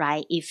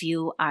 right? If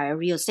you are a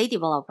real estate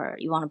developer,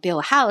 you want to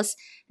build a house,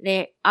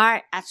 there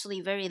are actually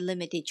very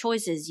limited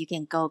choices. You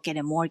can go get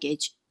a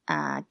mortgage,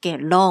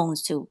 get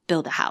loans to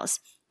build a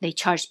house. They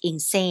charge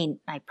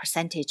insane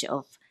percentage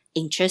of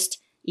interest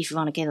if you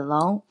want to get a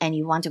loan, and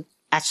you want to.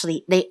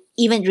 Actually, they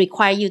even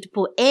require you to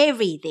put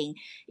everything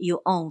you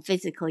own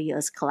physically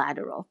as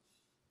collateral.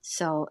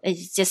 So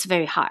it's just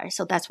very hard.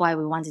 So that's why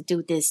we want to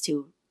do this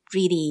to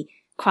really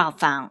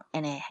crowdfund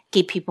and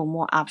give people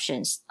more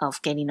options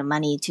of getting the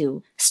money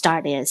to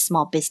start a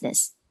small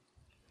business.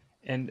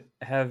 And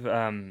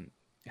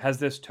has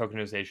this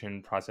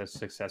tokenization process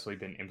successfully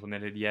been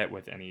implemented yet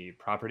with any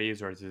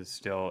properties, or is this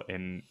still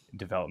in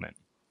development?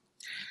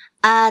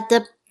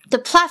 The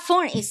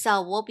platform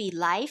itself will be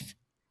live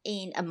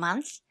in a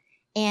month,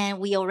 and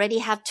we already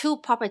have 2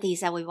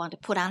 properties that we want to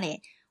put on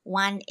it.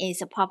 One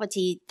is a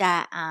property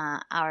that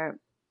our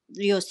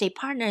real estate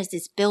partners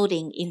is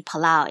building in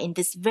Palau, in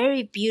this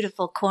very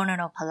beautiful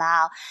corner of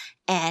Palau,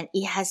 and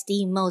it has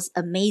the most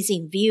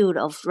amazing view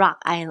of rock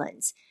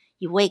islands.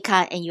 You wake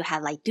up and you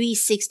have like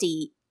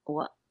 360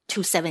 or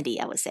 270,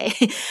 I would say,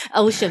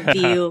 ocean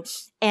view,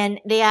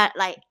 and they are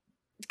like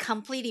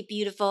completely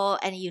beautiful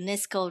and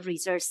UNESCO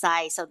reserve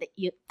site, so that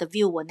the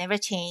view will never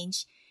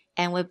change.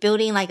 And we're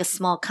building like a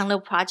small condo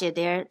project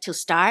there to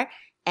start,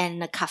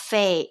 and the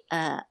cafe.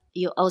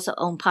 You also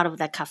own part of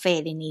that cafe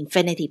in the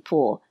infinity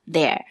pool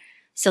there.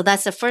 So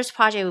that's the first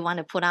project we want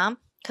to put on,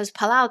 because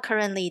Palau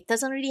currently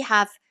doesn't really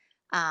have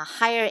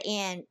higher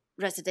end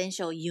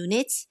residential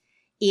units.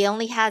 It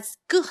only has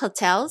good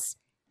hotels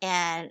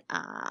and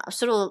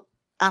sort of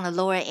on the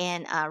lower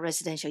end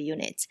residential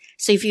units.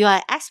 So if you are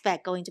an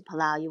expat going to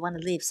Palau, you want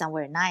to live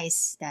somewhere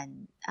nice,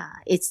 then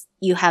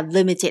you have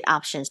limited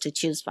options to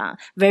choose from.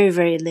 Very,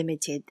 very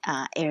limited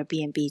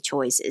Airbnb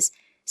choices.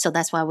 So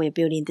that's why we're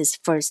building this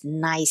first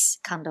nice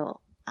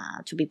condo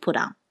to be put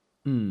on.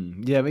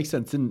 Yeah, it makes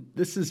sense. And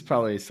this is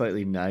probably a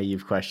slightly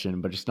naive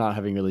question, but just not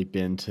having really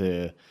been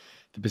to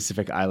the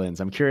Pacific Islands,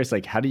 I'm curious,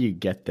 like, how do you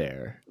get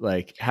there?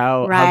 Like,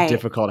 how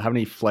difficult, how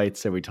many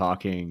flights are we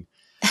talking?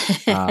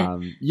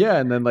 Yeah,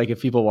 and then like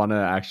if people want to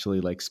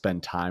actually like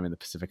spend time in the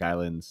Pacific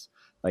Islands,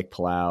 like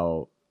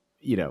Palau,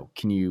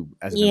 can you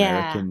as an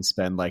American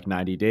spend like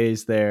 90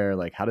 days there?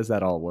 Like, how does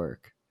that all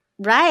work?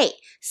 Right.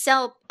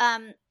 So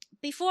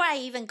before I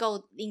even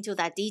go into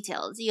that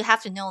details, you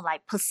have to know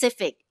like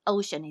Pacific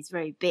Ocean is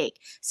very big.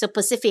 So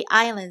Pacific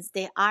Islands,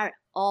 they are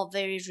all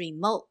very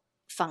remote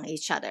from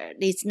each other.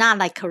 It's not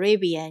like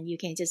Caribbean. You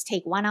can just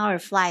take 1 hour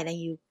flight and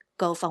you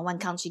go from one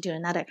country to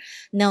another.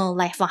 No,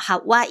 like from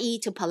Hawaii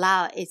to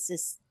Palau,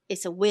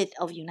 it's a width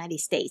of United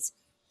States.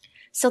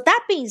 So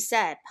that being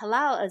said,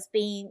 Palau as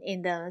being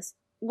in the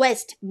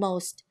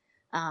westmost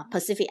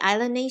Pacific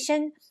Island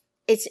nation,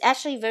 it's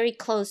actually very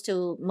close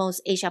to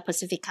most Asia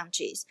Pacific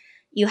countries.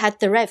 You had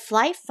direct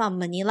flight from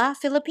Manila,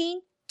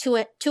 Philippines,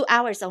 2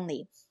 hours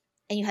only.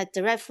 And you had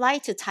direct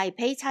flight to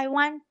Taipei,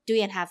 Taiwan,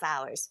 3.5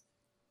 hours.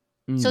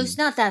 So it's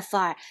not that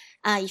far.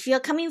 If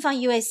you're coming from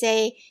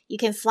USA, you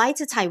can fly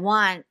to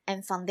Taiwan,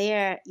 and from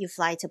there you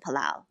fly to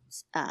Palau,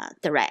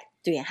 direct,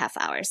 3.5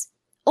 hours.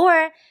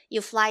 Or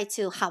you fly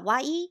to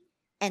Hawaii,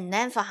 and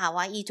then from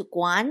Hawaii to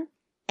Guam,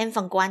 and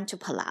from Guam to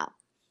Palau,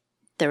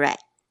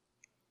 direct.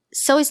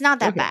 So it's not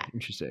that bad.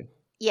 Interesting.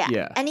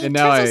 Yeah. And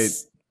now I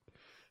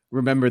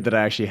remembered that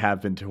I actually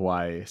have been to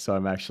Hawaii, so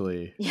I'm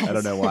actually, I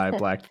don't know why I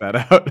blacked that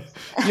out.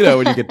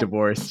 When you get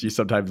divorced, you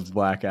sometimes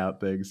black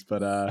out things,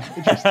 but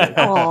interesting.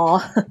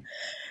 Well,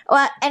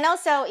 and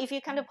also if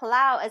you come to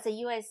Palau as a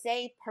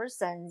USA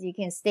person, you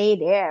can stay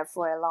there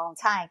for a long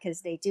time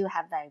because they do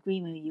have that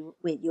agreement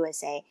with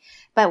USA.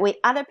 But with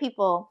other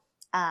people,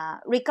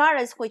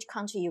 regardless which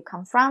country you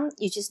come from,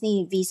 you just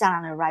need visa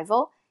on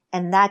arrival,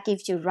 and that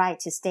gives you right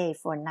to stay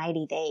for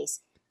 90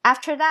 days.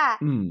 After that,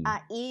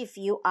 if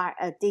you are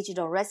a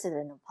digital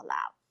resident of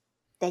Palau,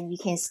 then you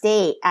can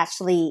stay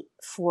actually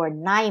for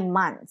 9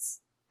 months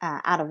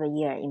out of a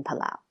year in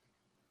Palau.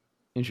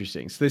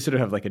 Interesting. So they sort of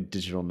have like a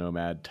digital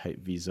nomad type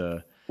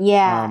visa.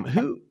 Yeah.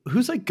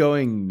 Who's like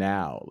going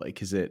now? Like,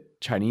 is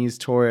it Chinese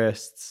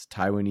tourists,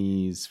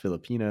 Taiwanese,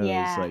 Filipinos?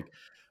 Yeah. Like,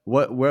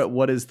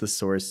 what is the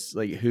source?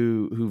 Like,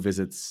 who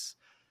visits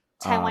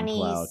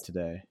Palau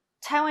today?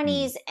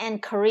 Taiwanese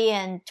and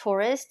Korean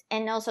tourists,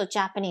 and also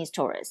Japanese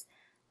tourists.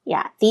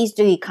 Yeah, these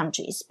 3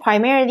 countries,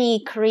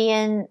 primarily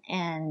Korean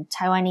and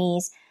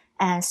Taiwanese,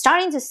 and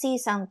starting to see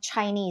some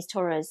Chinese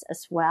tourists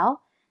as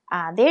well.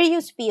 There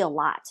used to be a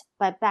lot,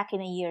 but back in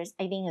the years,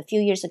 I think a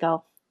few years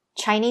ago,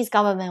 Chinese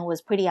government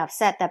was pretty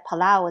upset that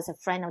Palau was a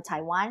friend of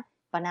Taiwan,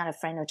 but not a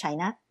friend of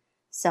China.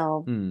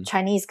 So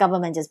Chinese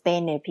government just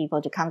banned their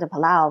people to come to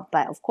Palau,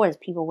 but of course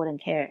people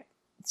wouldn't care,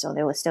 so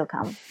they would still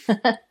come.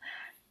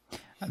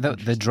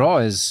 The draw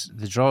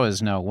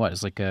is now what?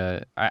 It's like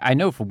I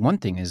know for one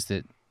thing is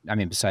that, I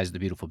mean, besides the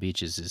beautiful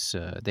beaches, is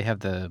they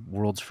have the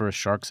world's first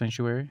shark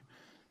sanctuary.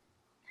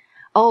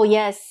 Oh,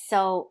 yes.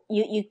 So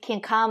you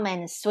can come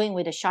and swim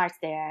with the sharks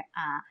there.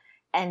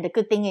 And the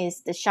good thing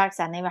is the sharks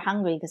are never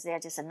hungry because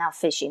there's just enough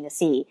fish in the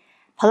sea.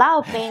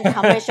 Palau banned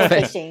commercial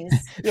fishing.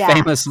 Yeah.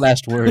 Famous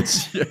last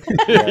words.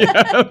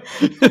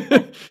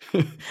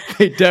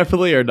 They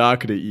definitely are not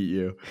going to eat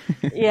you.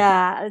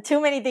 Yeah, too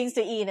many things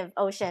to eat in the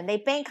ocean. They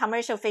ban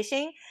commercial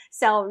fishing,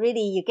 so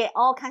really you get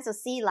all kinds of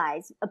sea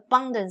lice,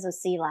 abundance of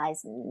sea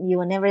lice. You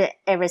will never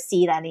ever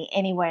see that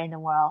anywhere in the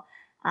world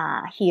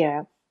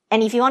here.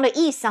 And if you want to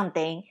eat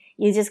something,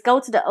 you just go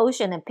to the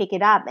ocean and pick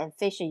it up and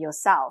fish it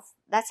yourself.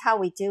 That's how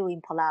we do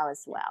in Palau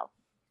as well.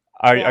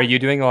 Are you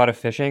doing a lot of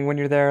fishing when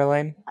you're there,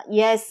 Elaine?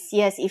 Yes.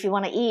 If you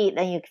want to eat,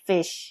 then you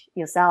fish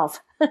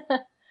yourself.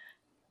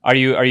 Are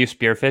you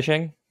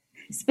spearfishing?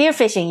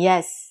 Spearfishing,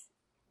 yes.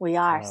 We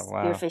are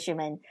wow.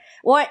 spearfishermen.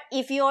 Or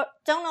if you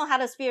don't know how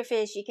to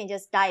spearfish, you can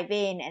just dive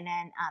in and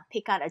then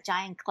pick out a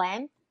giant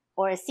clam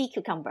or a sea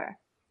cucumber.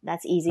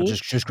 That's easy.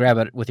 Just grab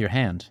it with your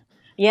hand.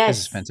 Yes. This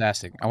is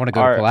fantastic. I want to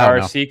go to Palau Are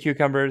now. sea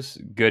cucumbers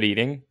good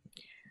eating?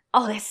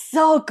 Oh, they're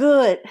so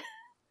good.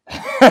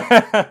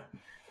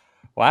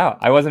 Wow,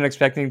 I wasn't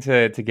expecting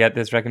to get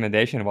this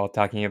recommendation while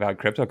talking about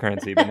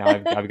cryptocurrency, but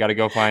now I've got to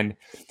go find.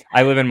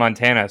 I live in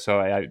Montana, so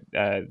I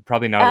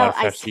probably not a lot of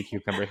fresh sea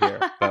cucumber here,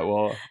 but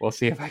we'll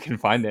see if I can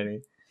find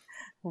any.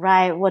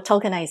 Right, we'll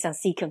tokenize some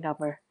sea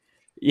cucumber.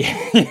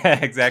 Yeah,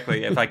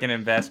 exactly. If I can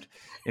invest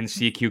in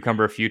sea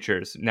cucumber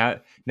futures, now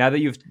that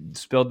you've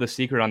spilled the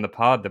secret on the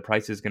pod, the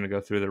price is going to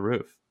go through the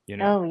roof. You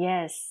know. Oh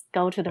yes,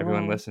 go to the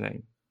Everyone moon.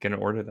 listening, gonna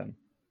order them.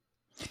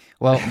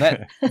 Well,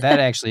 that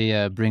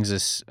actually brings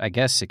us. I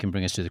guess it can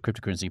bring us to the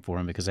cryptocurrency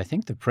forum, because I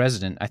think the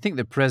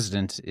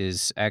president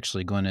is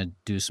actually going to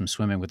do some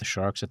swimming with the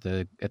sharks at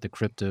the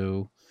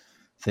crypto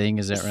thing.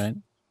 Is that right?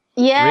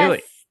 Yes.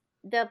 Really?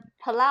 The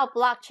Palau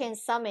Blockchain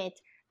Summit.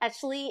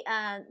 Actually,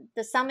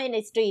 the summit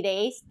is 3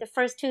 days. The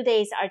first 2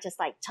 days are just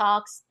like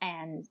talks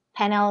and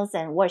panels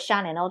and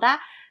workshop and all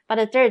that. But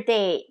the third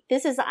day,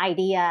 this is the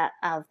idea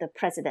of the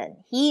president.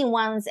 He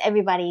wants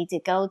everybody to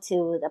go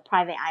to the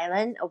private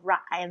island of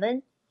Rock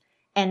Island.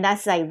 And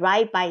that's like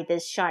right by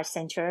this shark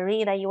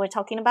sanctuary that you were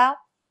talking about.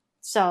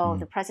 So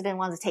the president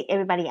wants to take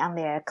everybody on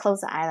there,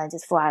 close the island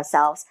just for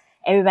ourselves.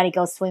 Everybody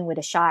go swim with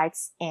the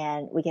sharks,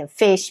 and we can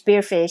fish,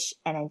 spearfish,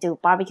 and then do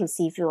barbecue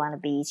seafood on the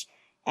beach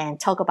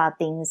and talk about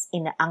things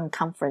in the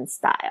unconference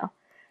style.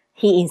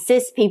 He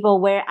insists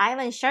people wear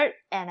island shirt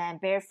and then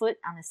barefoot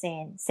on the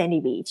sandy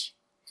beach.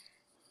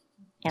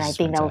 And I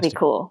think that would be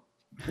cool.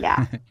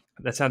 Yeah.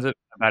 That sounds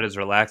about as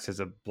relaxed as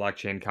a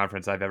blockchain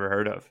conference I've ever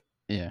heard of.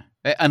 Yeah,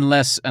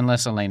 unless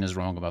Elaine is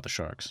wrong about the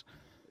sharks.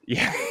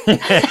 Yeah.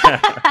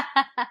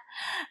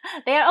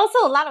 There are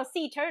also a lot of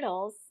sea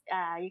turtles.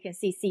 You can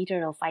see sea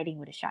turtle fighting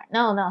with a shark.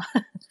 No.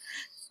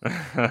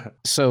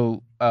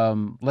 So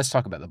let's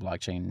talk about the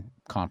blockchain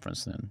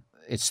conference then.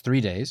 It's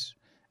 3 days,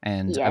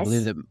 and Yes.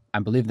 I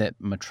believe that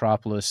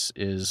Metropolis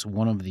is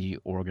one of the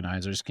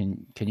organizers.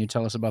 Can you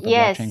tell us about the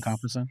Yes. blockchain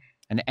conference then?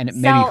 And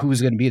maybe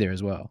who's going to be there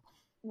as well?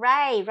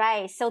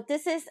 Right. So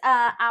this is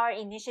our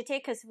initiative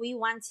because we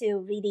want to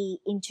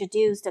really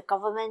introduce the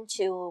government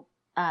to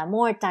a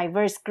more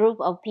diverse group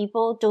of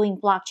people doing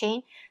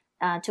blockchain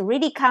to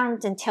really come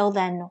and tell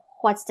them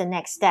what's the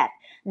next step.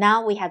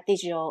 Now we have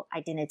digital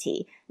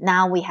identity.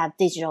 Now we have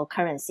digital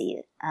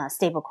currency,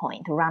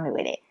 stablecoin to run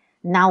with it.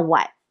 Now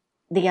what?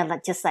 They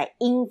are just like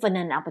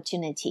infinite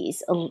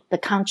opportunities. The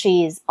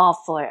country is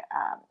offered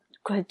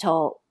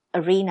crypto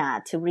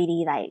arena to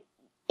really like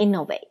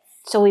innovate.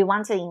 So we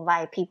want to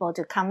invite people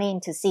to come in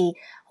to see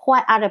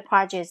what other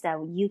projects that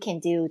you can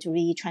do to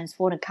really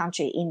transform the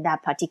country in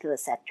that particular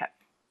sector.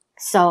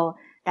 So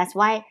that's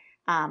why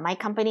my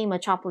company,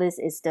 Metropolis,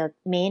 is the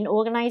main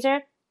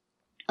organizer,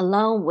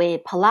 along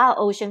with Palau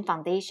Ocean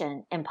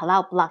Foundation and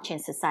Palau Blockchain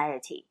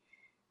Society.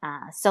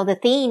 So the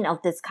theme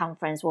of this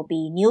conference will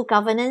be new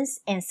governance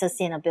and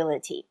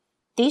sustainability.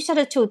 These are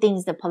the two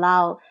things the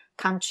Palau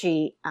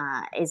country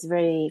is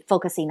very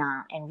focusing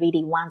on and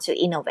really want to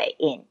innovate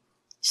in.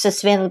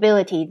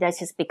 Sustainability, that's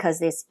just because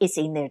it's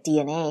in their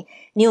DNA.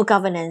 New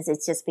governance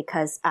is just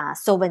because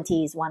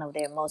sovereignty is one of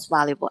their most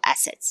valuable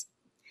assets.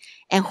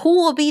 And who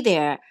will be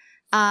there?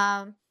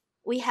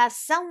 We have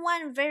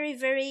someone very,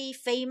 very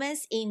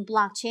famous in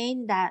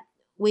blockchain that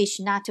wish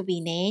not to be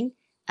named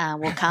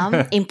will come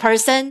in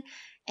person.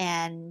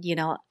 And,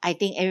 I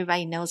think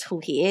everybody knows who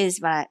he is,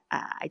 but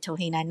I told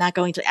him I'm not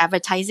going to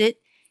advertise it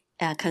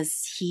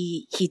because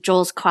he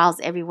draws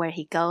crowds everywhere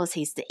he goes.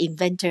 He's the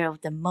inventor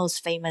of the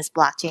most famous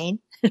blockchain.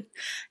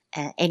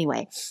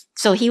 Anyway,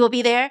 so he will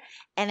be there.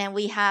 And then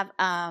we have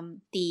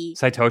the...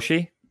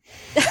 Satoshi?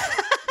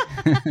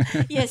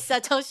 Yes,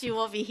 Satoshi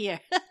will be here.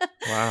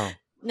 Wow.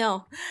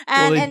 No.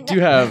 Well, they do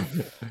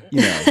have,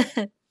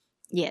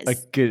 yes, a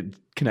good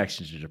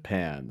connection to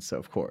Japan, so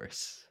of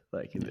course,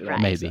 it all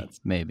makes sense.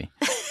 Maybe.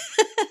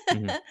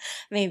 Mm-hmm.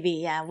 Maybe,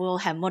 yeah, we'll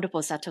have multiple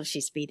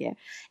Satoshis be there.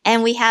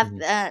 And we have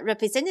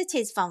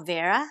representatives from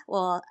Vera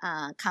will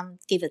come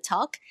give a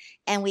talk.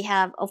 And we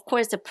have, of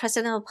course, the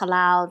president of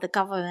Palau, the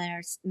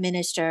governor's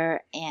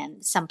minister,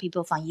 and some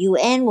people from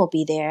UN will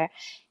be there.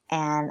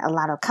 And a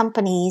lot of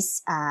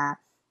companies,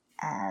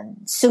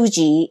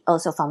 Suji,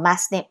 also from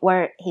Mass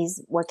Network,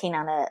 he's working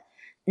on a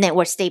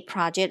network state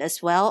project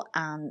as well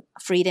on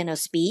freedom of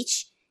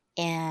speech.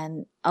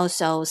 And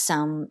also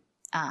some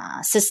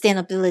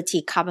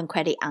sustainability carbon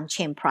credit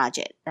on-chain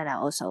project that are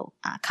also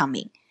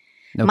coming.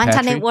 No Manta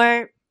Patry?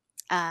 Network,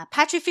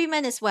 Patrick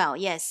Freeman as well.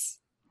 Yes.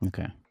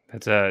 Okay.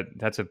 That's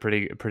a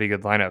pretty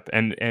good lineup.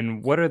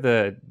 And what are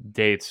the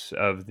dates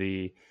of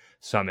the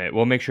summit?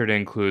 We'll make sure to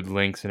include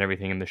links and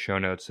everything in the show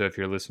notes. So if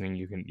you're listening,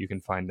 you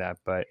can find that.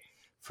 But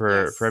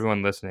for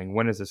everyone listening,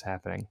 when is this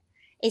happening?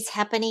 It's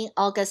happening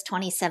August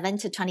 27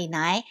 to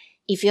 29.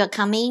 If you're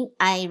coming,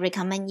 I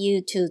recommend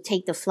you to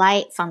take the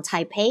flight from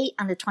Taipei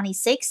on the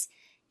 26th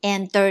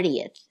and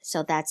 30th.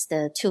 So that's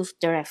the 2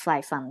 direct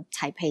flight from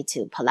Taipei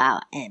to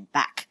Palau and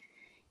back.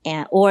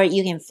 Or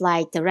you can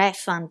fly direct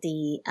from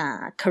the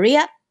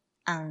Korea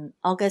on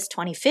August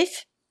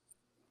 25th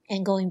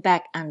and going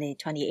back on the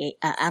 28th,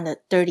 on the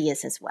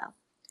 30th as well.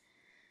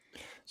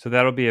 So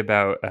that'll be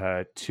about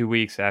 2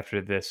 weeks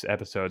after this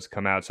episode's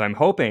come out. So I'm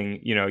hoping,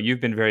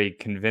 you've been very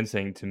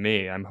convincing to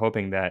me. I'm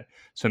hoping that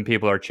some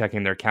people are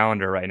checking their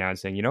calendar right now and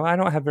saying, I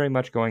don't have very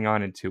much going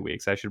on in 2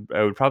 weeks. It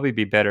would probably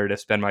be better to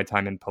spend my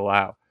time in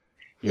Palau.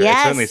 It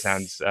certainly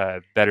sounds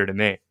better to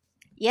me.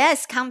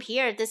 Yes, come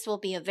here. This will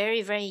be a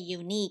very, very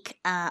unique,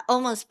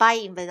 almost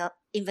by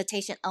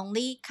invitation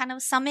only kind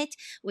of summit.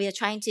 We are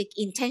trying to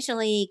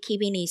intentionally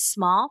keeping it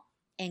small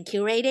and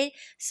curated.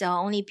 So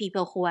only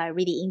people who are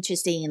really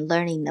interested in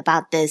learning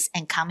about this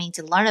and coming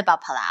to learn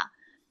about Palau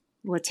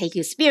will take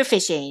you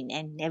spearfishing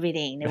and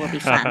everything. It will be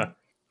fun.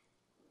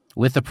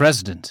 With the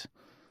president.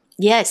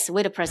 Yes,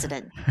 with the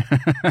president.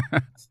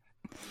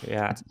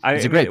 Yeah.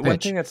 It's a great pitch. One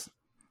thing that's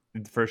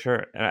for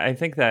sure. And I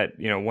think that,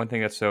 one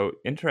thing that's so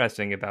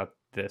interesting about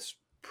this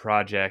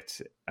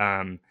project,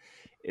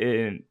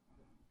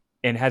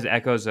 and has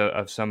echoes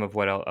of some of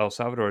what El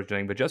Salvador is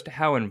doing, but just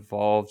how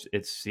involved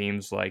it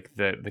seems like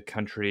the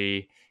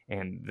country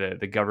and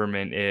the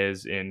government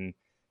is in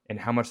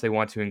how much they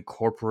want to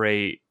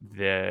incorporate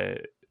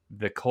the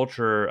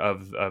culture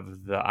of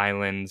the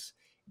islands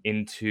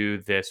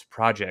into this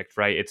project,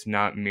 right? It's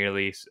not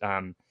merely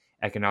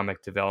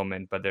economic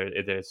development, but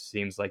it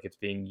seems like it's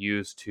being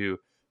used to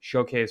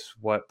showcase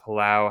what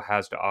Palau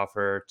has to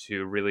offer,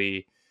 to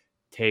really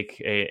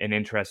take an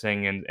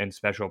interesting and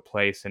special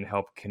place and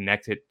help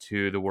connect it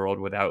to the world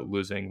without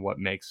losing what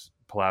makes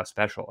Palau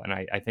special. And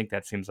I think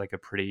that seems like a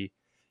pretty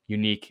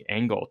unique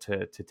angle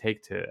to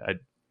take to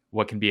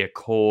what can be a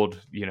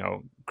cold,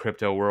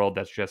 crypto world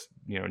that's just,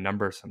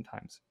 numbers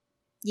sometimes.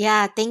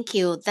 Yeah, thank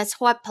you. That's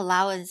what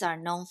Palauans are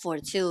known for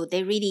too.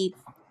 They really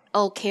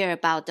all care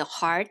about the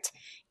heart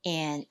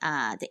and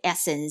the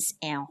essence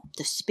and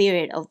the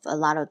spirit of a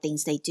lot of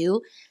things they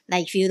do.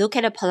 Like if you look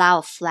at a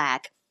Palau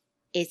flag,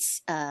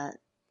 it's an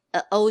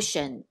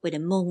ocean with a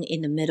moon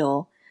in the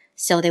middle.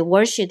 So they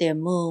worship their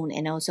moon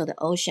and also the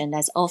ocean.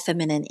 That's all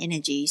feminine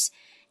energies.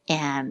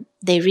 And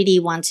they really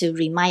want to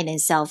remind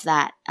themselves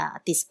that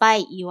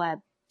despite you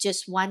are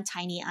just one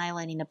tiny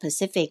island in the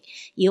Pacific,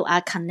 you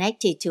are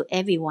connected to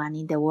everyone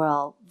in the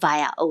world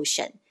via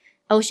ocean.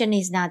 Ocean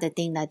is not the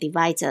thing that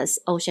divides us.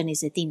 Ocean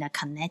is the thing that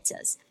connects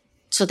us.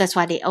 So that's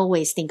why they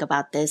always think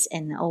about this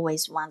and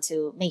always want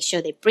to make sure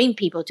they bring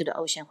people to the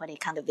ocean when they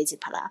come to visit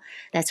Palau.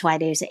 That's why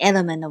there's an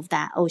element of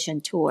that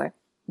ocean tour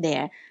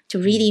there to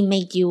really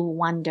make you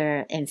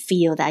wonder and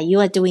feel that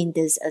you are doing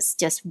this as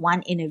just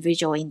one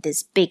individual in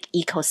this big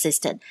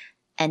ecosystem.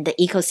 And the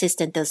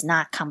ecosystem does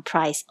not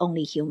comprise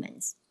only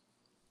humans.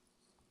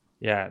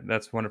 Yeah,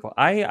 that's wonderful.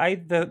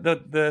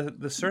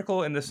 The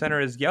circle in the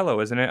center is yellow,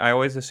 isn't it? I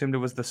always assumed it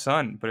was the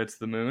sun, but it's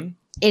the moon.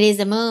 It is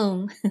the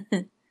moon.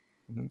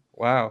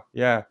 Wow.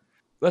 Yeah.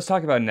 Let's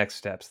talk about next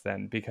steps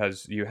then,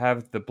 because you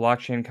have the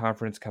blockchain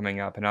conference coming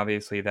up, and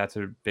obviously that's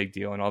a big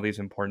deal, and all these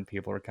important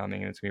people are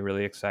coming, and it's going to be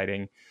really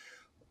exciting.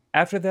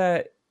 After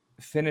that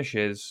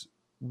finishes,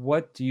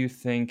 what do you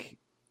think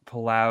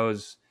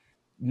Palau's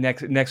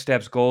next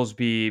steps, goals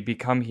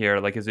become here?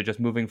 Like, is it just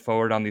moving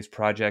forward on these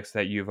projects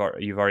that you've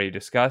already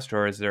discussed,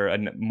 or is there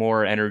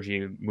more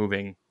energy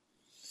moving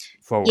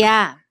forward?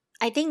 Yeah.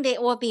 I think there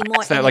will be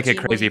more. It's not like a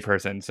crazy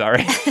person.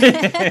 Sorry.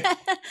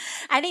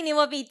 I think there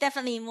will be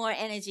definitely more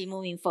energy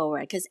moving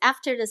forward because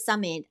after the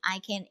summit, I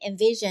can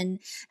envision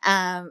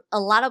a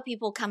lot of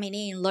people coming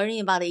in,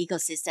 learning about the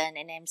ecosystem,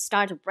 and then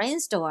start to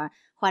brainstorm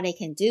what they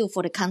can do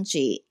for the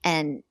country.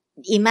 And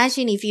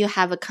imagine if you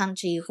have a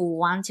country who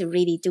want to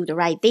really do the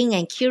right thing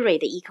and curate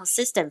the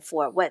ecosystem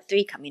for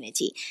Web3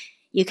 community.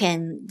 You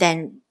can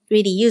then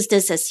really use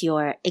this as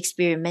your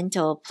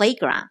experimental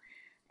playground.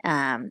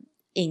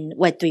 In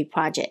Web3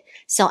 project.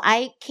 So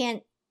I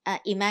can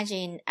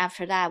imagine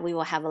after that, we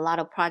will have a lot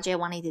of project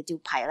wanting to do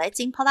pilots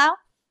in Palau.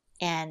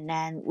 And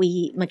then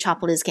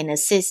Metropolis can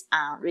assist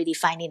really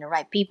finding the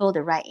right people,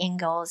 the right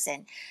angles,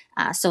 and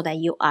so that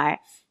you are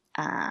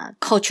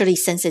culturally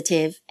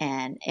sensitive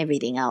and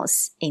everything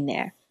else in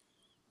there.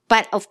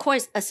 But of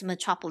course, as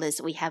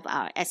Metropolis, we have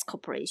our S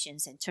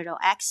corporations and Turtle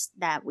X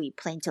that we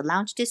plan to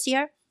launch this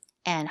year.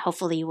 And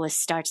hopefully we'll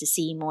start to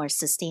see more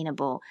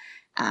sustainable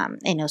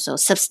and also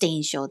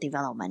substantial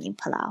development in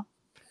Palau.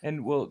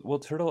 And will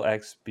Turtle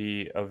X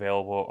be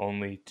available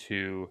only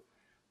to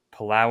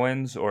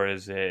Palauans, or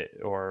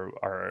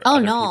are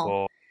other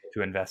people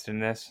to invest in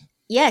this?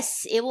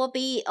 Yes, it will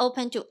be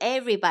open to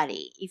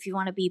everybody. If you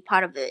want to be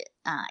part of the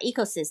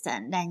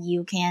ecosystem, then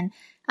you can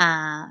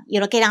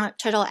get on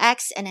Turtle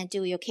X and then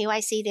do your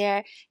KYC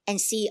there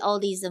and see all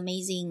these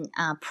amazing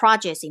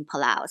projects in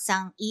Palau.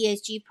 Some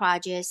ESG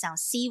projects, some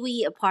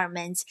seaweed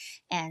apartments,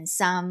 and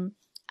some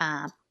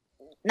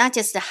not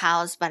just the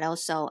house, but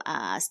also,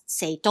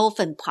 say,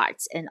 dolphin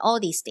parks and all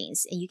these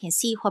things. And you can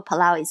see what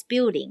Palau is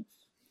building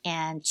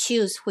and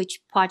choose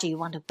which project you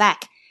want to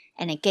back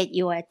and then get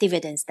your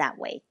dividends that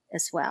way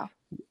as well.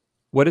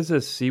 What is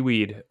a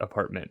seaweed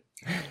apartment?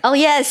 Oh,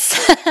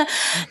 yes.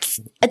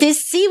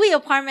 This seaweed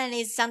apartment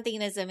is something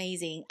that's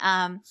amazing.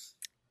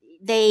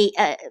 they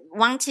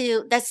want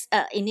to, that's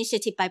an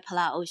initiative by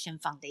Palau Ocean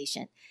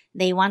Foundation.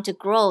 They want to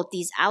grow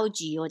these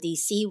algae or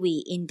these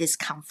seaweed in this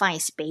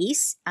confined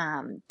space,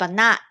 but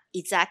not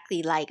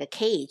exactly like a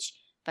cage,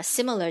 but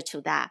similar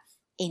to that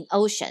in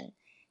ocean.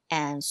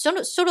 And sort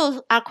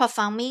of aqua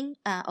farming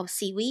of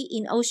seaweed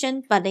in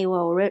ocean, but they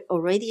were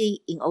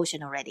already in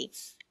ocean already.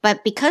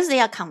 But because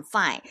they are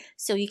confined,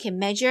 so you can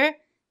measure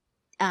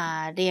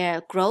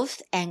their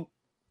growth and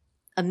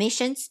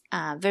emissions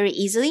very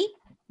easily,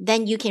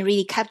 then you can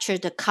really capture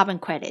the carbon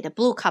credit, the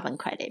blue carbon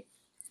credit.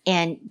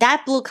 And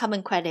that blue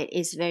carbon credit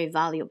is very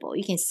valuable.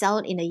 You can sell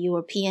it in the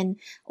European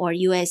or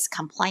US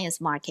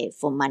compliance market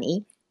for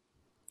money.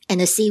 And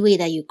the seaweed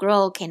that you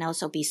grow can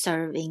also be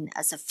serving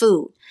as a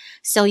food.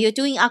 So you're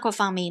doing aqua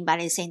farming, but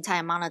at the same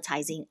time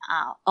monetizing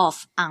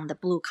off on the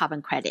blue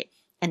carbon credit.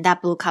 And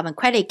that blue carbon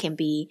credit can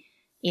be,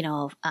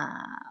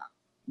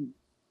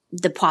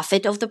 the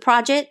profit of the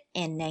project,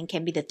 and then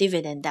can be the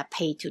dividend that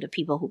paid to the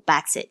people who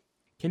backs it.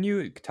 Can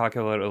you talk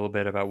a little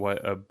bit about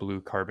what a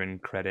blue carbon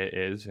credit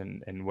is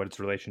and what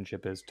its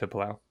relationship is to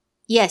Palau?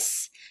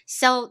 Yes.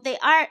 So they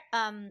are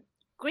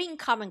green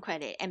carbon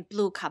credit and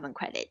blue carbon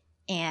credit.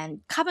 And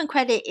carbon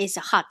credit is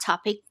a hot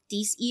topic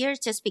this year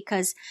just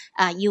because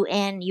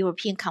UN,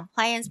 European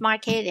compliance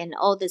market, and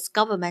all these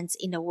governments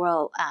in the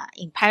world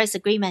in Paris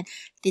Agreement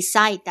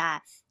decide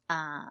that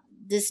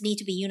this need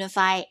to be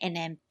unified, and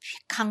then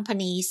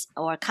companies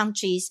or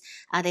countries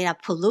that are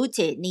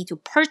polluted need to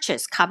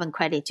purchase carbon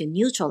credit to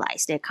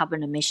neutralize their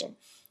carbon emission.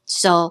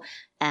 So,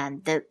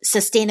 and the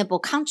sustainable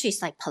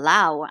countries like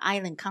Palau or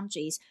island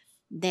countries,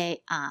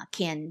 they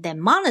can then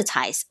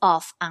monetize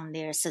off on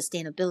their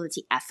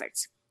sustainability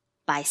efforts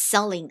by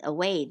selling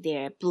away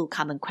their blue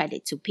carbon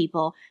credit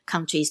to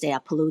countries that are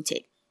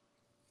polluted.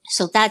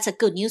 So that's a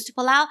good news to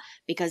Palau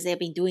because they've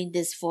been doing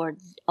this for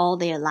all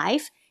their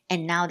life.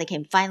 And now they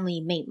can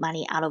finally make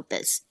money out of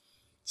this.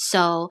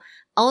 So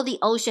all the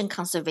ocean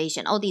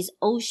conservation, all these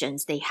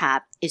oceans they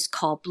have is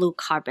called blue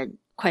carbon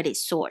credit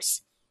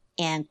source.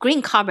 And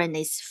green carbon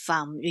is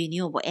from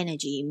renewable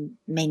energy,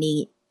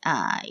 many,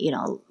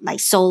 like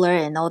solar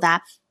and all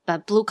that.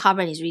 But blue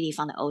carbon is really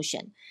from the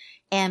ocean.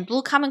 And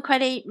blue carbon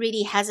credit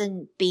really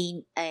hasn't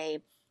been a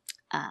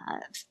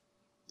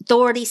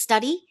thoroughly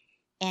study.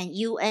 And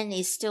UN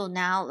is still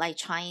now like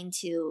trying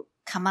to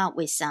come out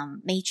with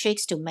some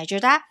matrix to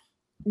measure that.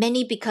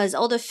 Mainly because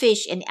all the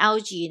fish and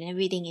algae and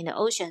everything in the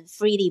ocean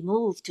freely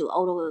move to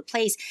all over the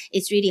place.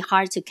 It's really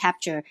hard to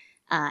capture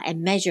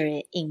and measure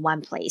it in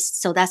one place.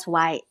 So that's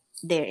why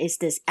there is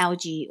this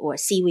algae or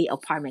seaweed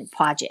apartment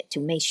project to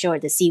make sure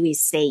the seaweed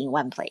stay in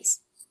one place.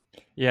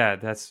 Yeah,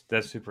 that's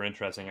super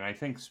interesting. And I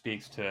think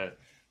speaks to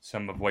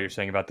some of what you're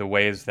saying about the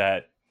ways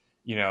that,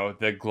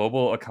 the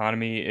global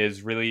economy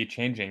is really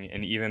changing.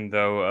 And even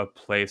though a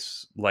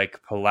place like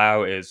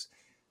Palau is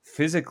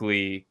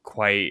physically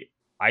quite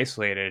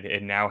isolated,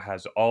 it now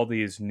has all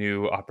these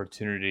new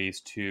opportunities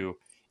to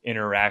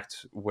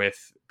interact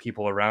with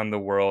people around the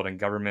world and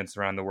governments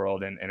around the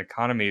world and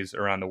economies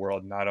around the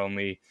world, not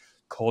only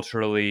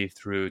culturally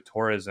through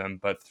tourism,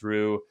 but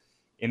through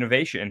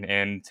innovation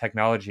and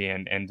technology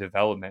and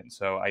development.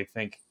 So I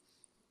think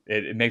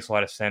it makes a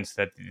lot of sense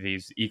that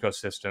these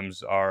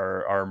ecosystems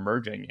are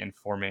merging and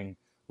forming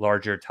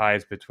larger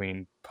ties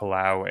between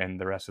Palau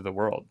and the rest of the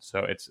world.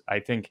 So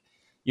I think,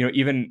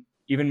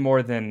 even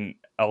more than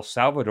El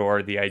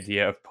Salvador, the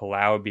idea of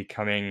Palau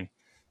becoming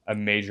a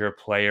major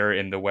player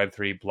in the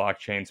Web3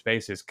 blockchain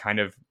space is kind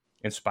of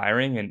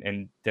inspiring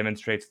and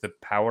demonstrates the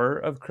power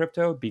of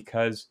crypto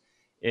because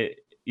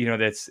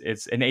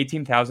it's an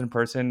 18,000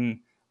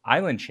 person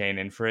island chain,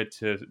 and for it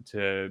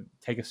to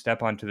take a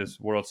step onto this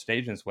world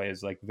stage in this way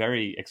is like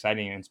very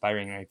exciting and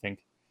inspiring. And I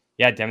think,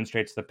 it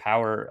demonstrates the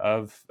power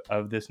of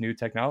this new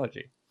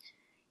technology.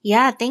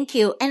 Yeah, thank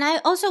you. And I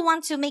also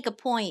want to make a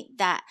point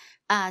that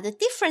the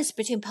difference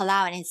between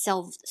Palau and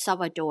El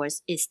Salvador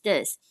is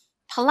this.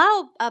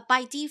 Palau,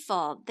 by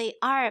default, they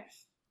are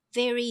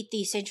very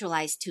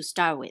decentralized to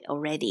start with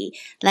already.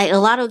 Like a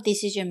lot of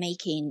decision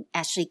making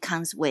actually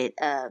comes with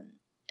a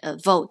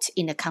vote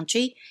in the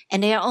country,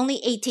 and there are only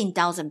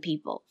 18,000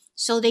 people.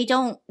 So they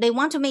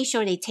want to make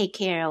sure they take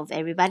care of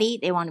everybody.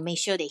 They want to make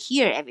sure they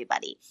hear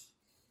everybody.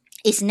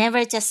 It's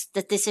never just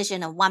the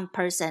decision of one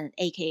person,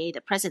 aka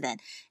the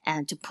president,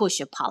 and to push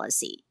a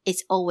policy.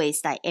 It's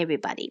always like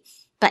everybody.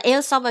 But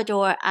El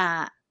Salvador,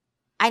 I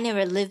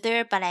never lived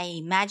there, but I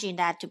imagine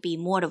that to be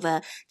more of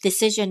a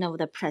decision of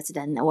the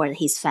president or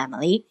his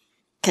family,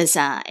 because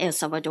El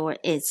Salvador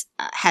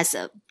has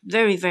a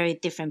very, very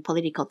different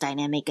political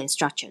dynamic and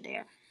structure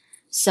there.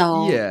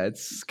 So yeah,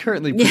 it's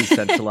currently pretty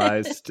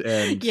centralized,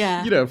 and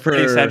for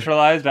pretty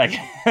centralized,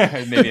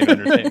 maybe an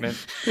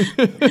understatement.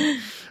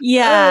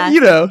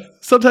 Yeah,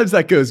 sometimes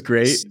that goes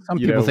great. Some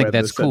people think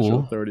that's cool.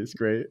 Central authority is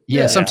great.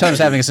 Yeah, sometimes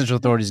having a central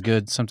authority is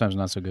good. Sometimes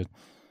not so good.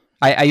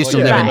 I used to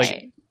live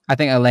in. I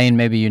think Elaine,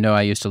 maybe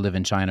I used to live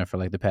in China for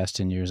like the past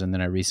 10 years, and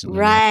then I recently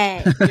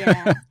left.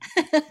 Yeah.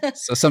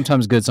 So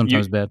sometimes good,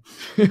 sometimes bad.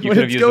 You could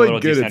have used a little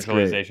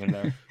decentralization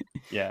there.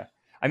 Yeah.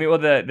 I mean, well,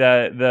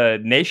 the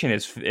nation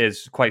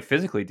is quite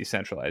physically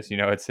decentralized.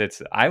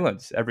 It's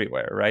islands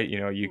everywhere, right?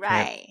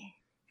 Right.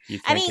 You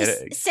I can't mean, get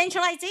it.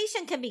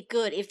 centralization can be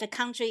good if the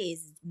country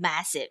is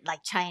massive,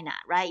 like China,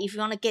 right? If you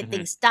want to get Mhm.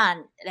 things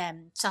done,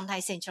 then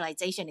sometimes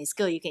centralization is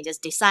good. You can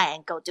just decide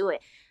and go do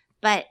it.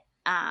 But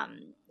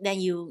then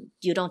you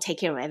don't take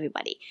care of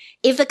everybody.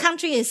 If the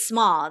country is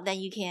small, then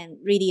you can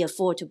really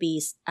afford to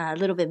be a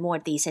little bit more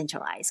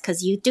decentralized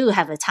because you do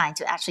have the time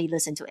to actually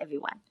listen to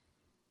everyone.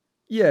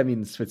 Yeah, I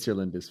mean,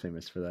 Switzerland is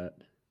famous for that.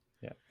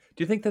 Yeah.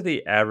 Do you think that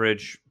the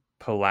average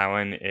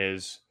Palauan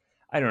is,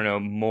 I don't know,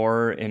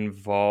 more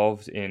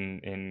involved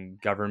in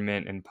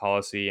government and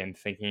policy and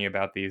thinking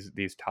about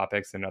these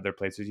topics than other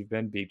places you've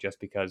been, just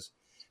because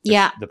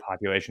Yeah. the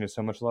population is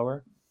so much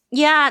lower?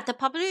 Yeah, the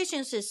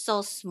population is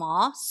so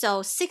small.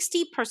 So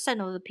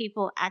 60% of the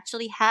people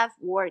actually have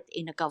worked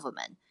in the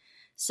government.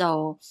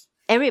 So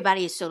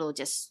everybody is sort of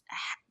just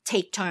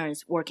take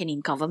turns working in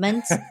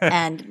government.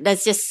 And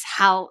that's just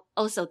how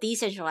also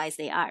decentralized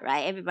they are,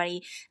 right?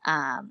 Everybody,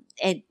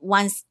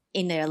 once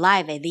in their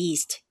life at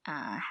least,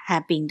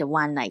 have been the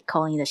one like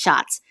calling the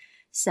shots.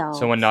 So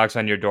Someone knocks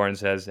on your door and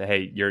says,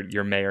 "Hey,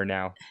 you're mayor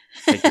now.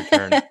 Take your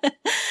turn."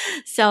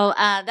 So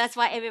that's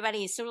why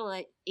everybody is sort of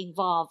like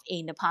involved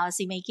in the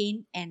policy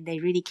making, and they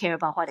really care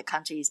about what the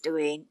country is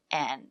doing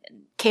and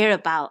care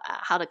about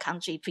how the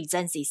country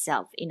presents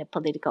itself in the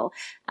political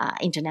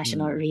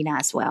international arena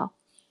as well.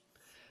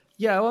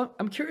 Yeah, well,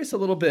 I'm curious a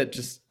little bit,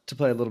 just to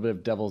play a little bit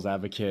of devil's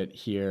advocate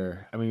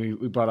here. I mean,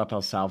 we brought up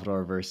El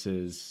Salvador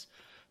versus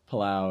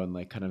Palau, and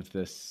like kind of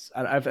this.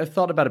 I've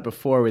thought about it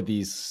before with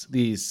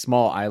these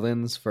small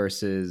islands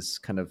versus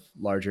kind of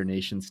larger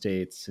nation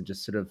states, and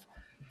just sort of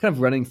kind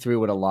of running through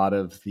what a lot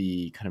of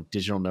the kind of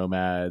digital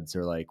nomads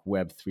or like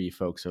Web3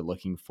 folks are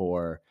looking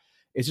for.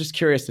 It's just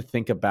curious to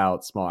think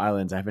about small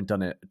islands. I haven't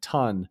done it a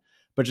ton,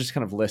 but just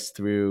kind of list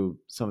through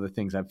some of the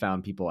things I've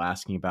found people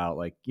asking about.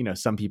 Like,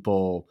 some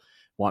people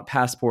want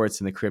passports,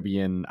 and the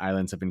Caribbean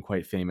islands have been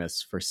quite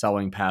famous for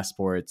selling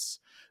passports.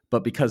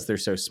 But because they're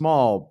so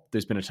small,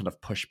 there's been a ton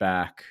of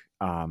pushback,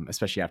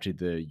 especially after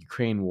the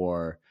Ukraine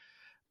war.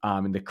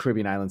 And the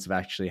Caribbean islands have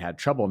actually had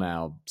trouble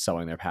now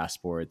selling their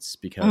passports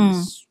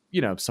because,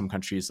 some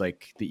countries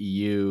like the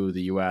EU,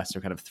 the US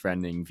are kind of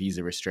threatening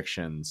visa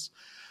restrictions.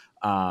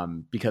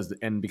 Because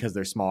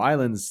they're small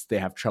islands, they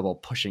have trouble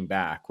pushing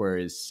back.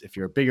 Whereas if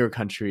you're a bigger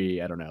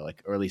country, I don't know,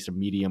 like, or at least a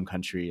medium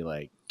country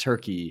like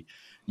Turkey,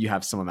 you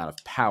have some amount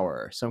of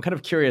power. So I'm kind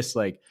of curious,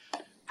 like,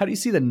 how do you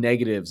see the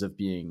negatives of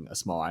being a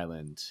small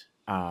island?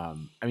 I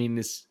mean,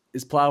 is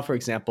Palau, for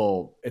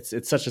example,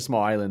 it's such a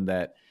small island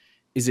that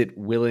does it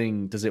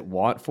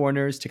want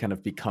foreigners to kind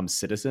of become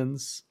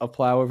citizens of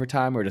Palau over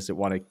time, or does it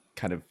want to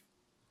kind of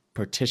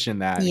partition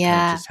that and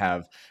kind of just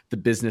have the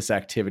business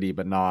activity,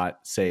 but not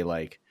say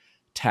like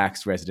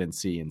tax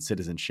residency and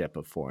citizenship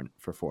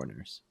for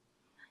foreigners?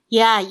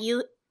 Yeah,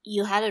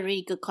 you had a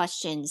really good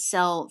question.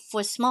 So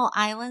for small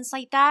islands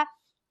like that,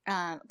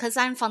 because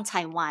I'm from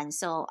Taiwan,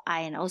 so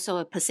I am also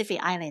a Pacific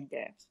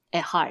Islander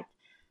at heart.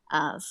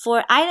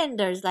 For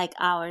islanders like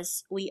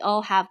ours, we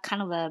all have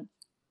kind of a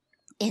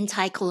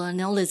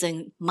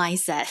anti-colonialism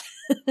mindset.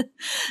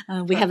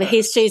 We have a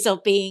history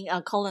of being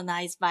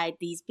colonized by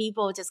these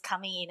people just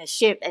coming in a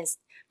ship and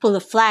put a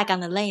flag on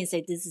the lane and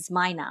say, "This is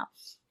mine now."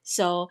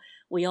 So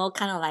we all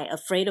kind of like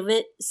afraid of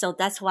it. So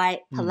that's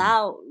why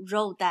Palau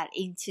wrote that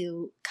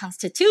into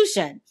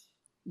Constitution,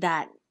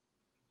 that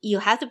you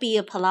have to be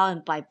a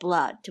Palauan by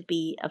blood to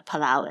be a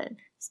Palauan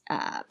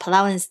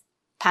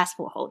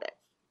passport holder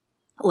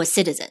or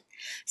citizen.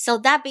 So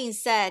that being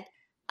said,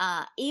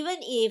 even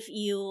if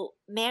you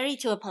marry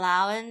to a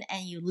Palauan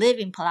and you live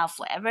in Palau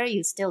forever,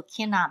 you still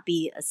cannot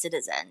be a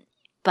citizen,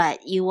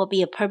 but you will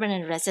be a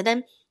permanent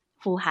resident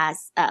who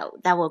has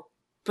that will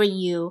bring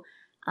you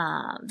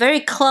very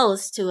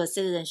close to a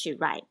citizenship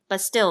right, but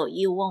still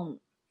you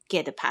won't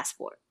get a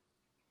passport.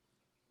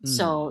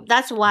 So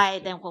that's why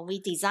then when we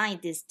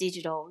designed this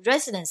digital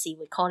residency,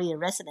 we call it a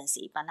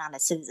residency, but not a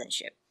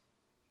citizenship.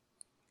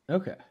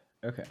 Okay.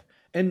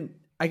 And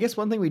I guess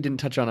one thing we didn't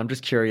touch on, I'm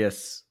just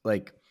curious,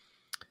 like,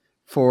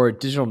 for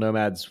digital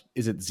nomads,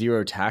 is it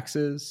zero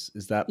taxes?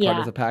 Is that part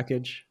of the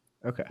package?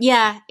 Okay.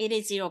 Yeah, it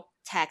is zero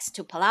tax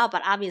to Palau,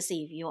 but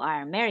obviously if you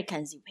are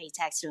Americans, you pay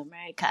tax to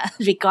America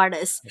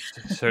regardless.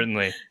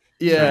 Certainly.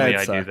 Yeah, Certainly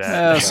I do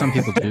that. Some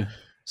people do.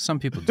 Some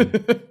people do.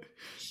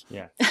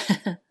 Yeah.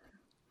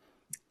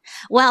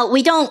 Well,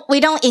 we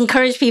don't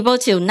encourage people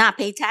to not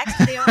pay tax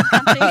to their own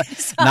country.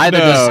 So.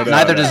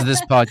 Neither does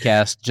this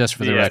podcast. Just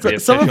for the record,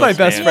 some of my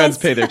best friends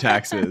pay their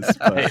taxes.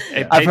 But,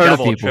 hey, I've heard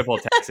double, of people. triple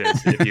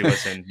taxes if you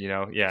listen. You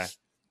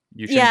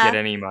shouldn't get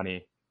any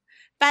money.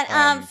 But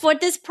for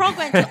this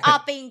program to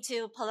opt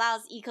into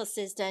Palau's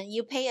ecosystem,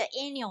 you pay an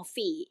annual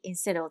fee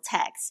instead of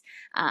tax.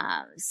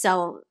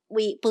 So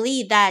we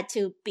believe that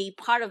to be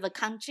part of a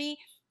country,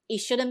 it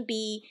shouldn't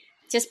be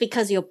just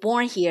because you're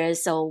born here,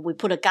 so we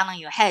put a gun on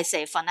your head,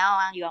 say, from now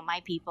on, you are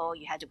my people,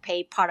 you have to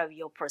pay part of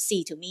your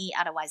proceed to me,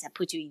 otherwise I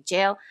put you in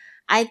jail.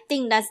 I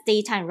think that's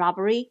daytime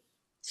robbery.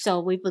 So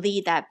we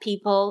believe that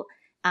people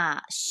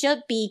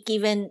should be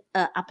given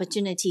an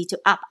opportunity to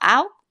opt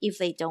out if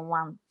they don't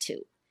want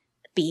to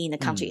be in the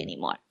country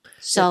anymore.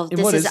 So And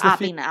this is the fee?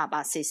 opting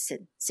out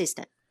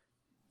system.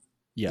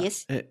 Yeah.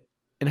 Yes.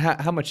 And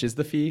how much is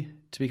the fee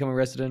to become a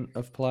resident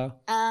of Palau?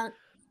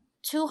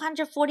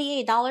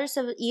 $248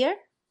 a year.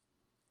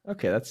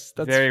 Okay, that's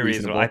very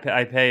reasonable. reasonable.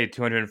 I pay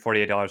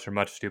 $248 for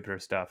much stupider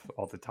stuff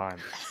all the time.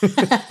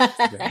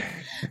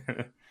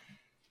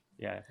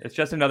 Yeah, it's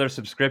just another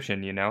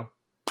subscription, you know.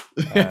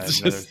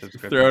 Just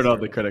throw it on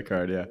the credit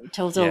card. Yeah.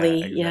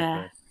 Totally.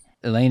 Yeah, exactly.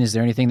 Elaine, is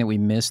there anything that we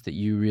missed that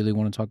you really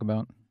want to talk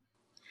about?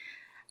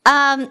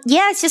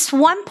 Yeah, just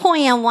one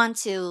point I want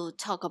to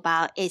talk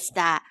about is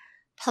that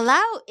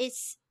Palau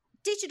is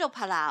digital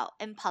Palau,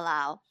 and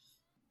Palau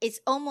is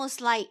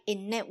almost like a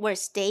network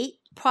state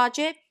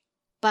project,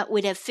 but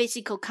with a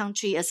physical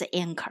country as an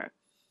anchor.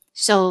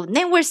 So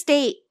network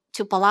state,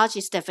 to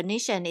Palau's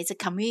definition, is a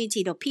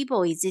community of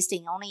people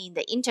existing only in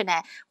the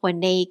internet when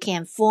they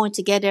can form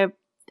together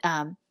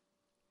a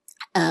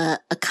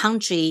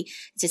country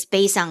just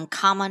based on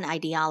common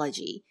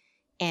ideology,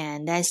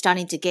 and then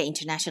starting to get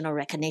international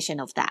recognition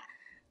of that.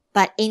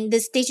 But in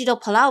this digital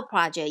Palau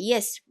project,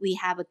 yes, we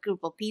have a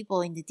group of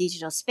people in the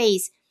digital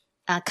space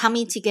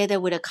coming together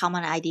with a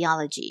common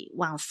ideology,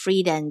 one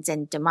freedoms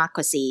and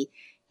democracy,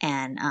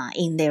 and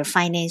in their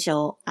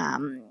financial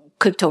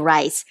crypto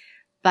rights.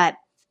 But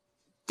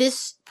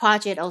this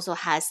project also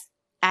has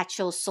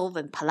actual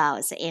sovereign Palau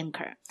as an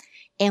anchor.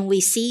 And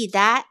we see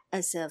that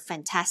as a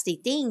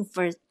fantastic thing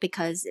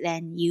because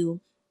then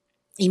you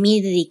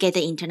immediately get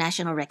the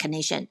international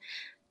recognition.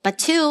 But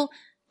two,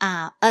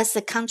 as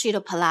a country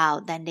of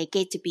Palau, then they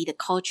get to be the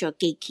cultural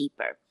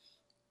gatekeeper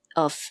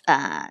of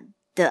a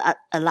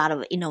lot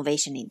of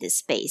innovation in this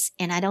space.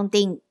 And I don't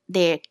think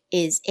there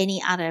is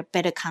any other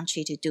better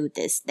country to do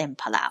this than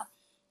Palau.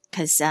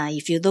 Because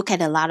if you look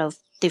at a lot of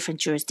different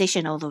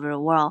jurisdictions all over the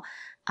world,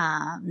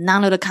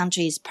 none of the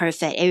country is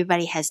perfect.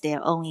 Everybody has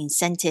their own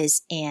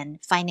incentives and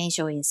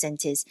financial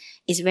incentives.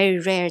 It's very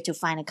rare to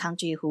find a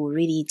country who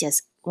really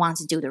just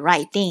wants to do the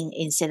right thing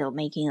instead of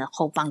making a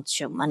whole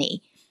bunch of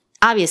money.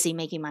 Obviously,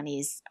 making money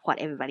is what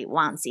everybody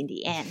wants in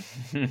the end,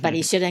 but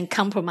it shouldn't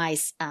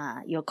compromise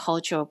your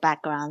cultural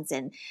backgrounds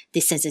and the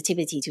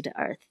sensitivity to the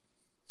earth.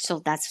 So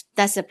that's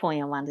the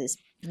point I want to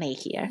make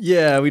here.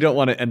 Yeah, we don't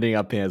want it ending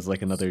up as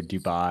like another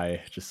Dubai,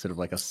 just sort of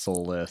like a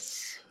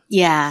soulless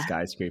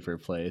skyscraper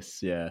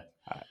place. Yeah.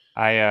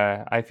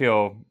 I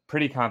feel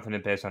pretty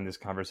confident based on this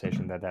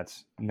conversation that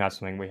that's not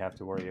something we have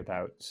to worry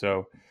about.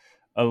 So,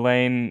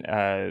 Elaine,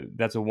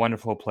 that's a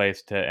wonderful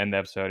place to end the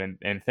episode.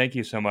 And thank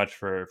you so much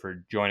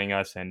for joining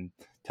us and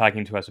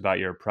talking to us about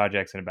your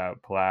projects and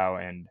about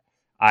Palau. And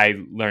I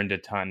learned a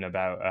ton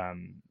about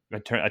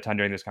a ton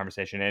during this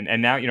conversation.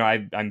 And now,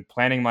 I'm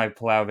planning my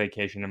Palau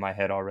vacation in my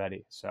head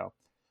already. So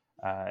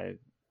thank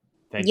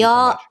you so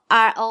Y'all much.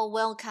 are all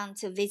welcome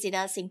to visit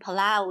us in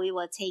Palau. We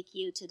will take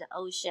you to the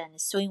ocean,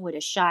 swim with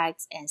the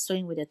sharks, and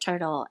swim with the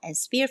turtle, and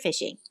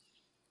spearfishing.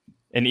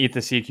 And eat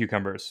the sea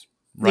cucumbers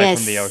right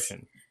from the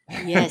ocean.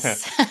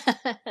 Yes.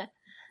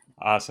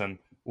 Awesome.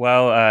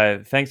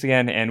 Well, thanks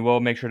again, and we'll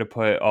make sure to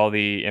put all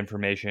the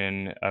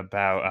information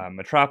about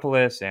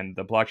Metropolis and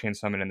the Blockchain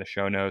Summit in the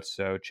show notes,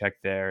 so check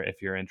there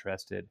if you're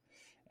interested.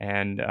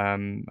 And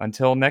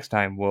until next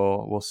time,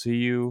 we'll see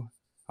you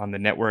on the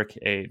network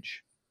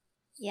age.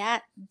 Yeah.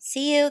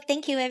 See you.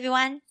 Thank you,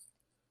 everyone.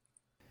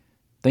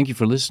 Thank you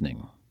for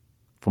listening.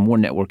 For more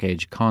Network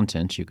Age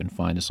content, you can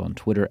find us on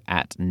Twitter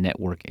at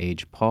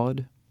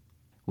NetworkAgePod.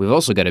 We've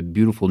also got a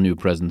beautiful new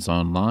presence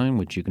online,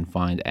 which you can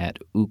find at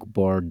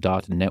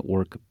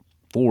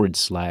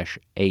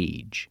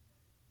ukbar.network/age.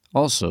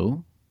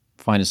 Also,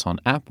 find us on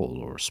Apple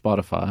or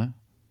Spotify,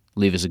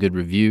 leave us a good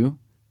review,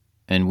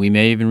 and we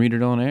may even read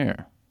it on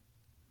air.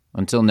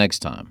 Until next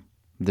time,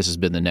 this has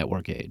been the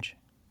Network Age.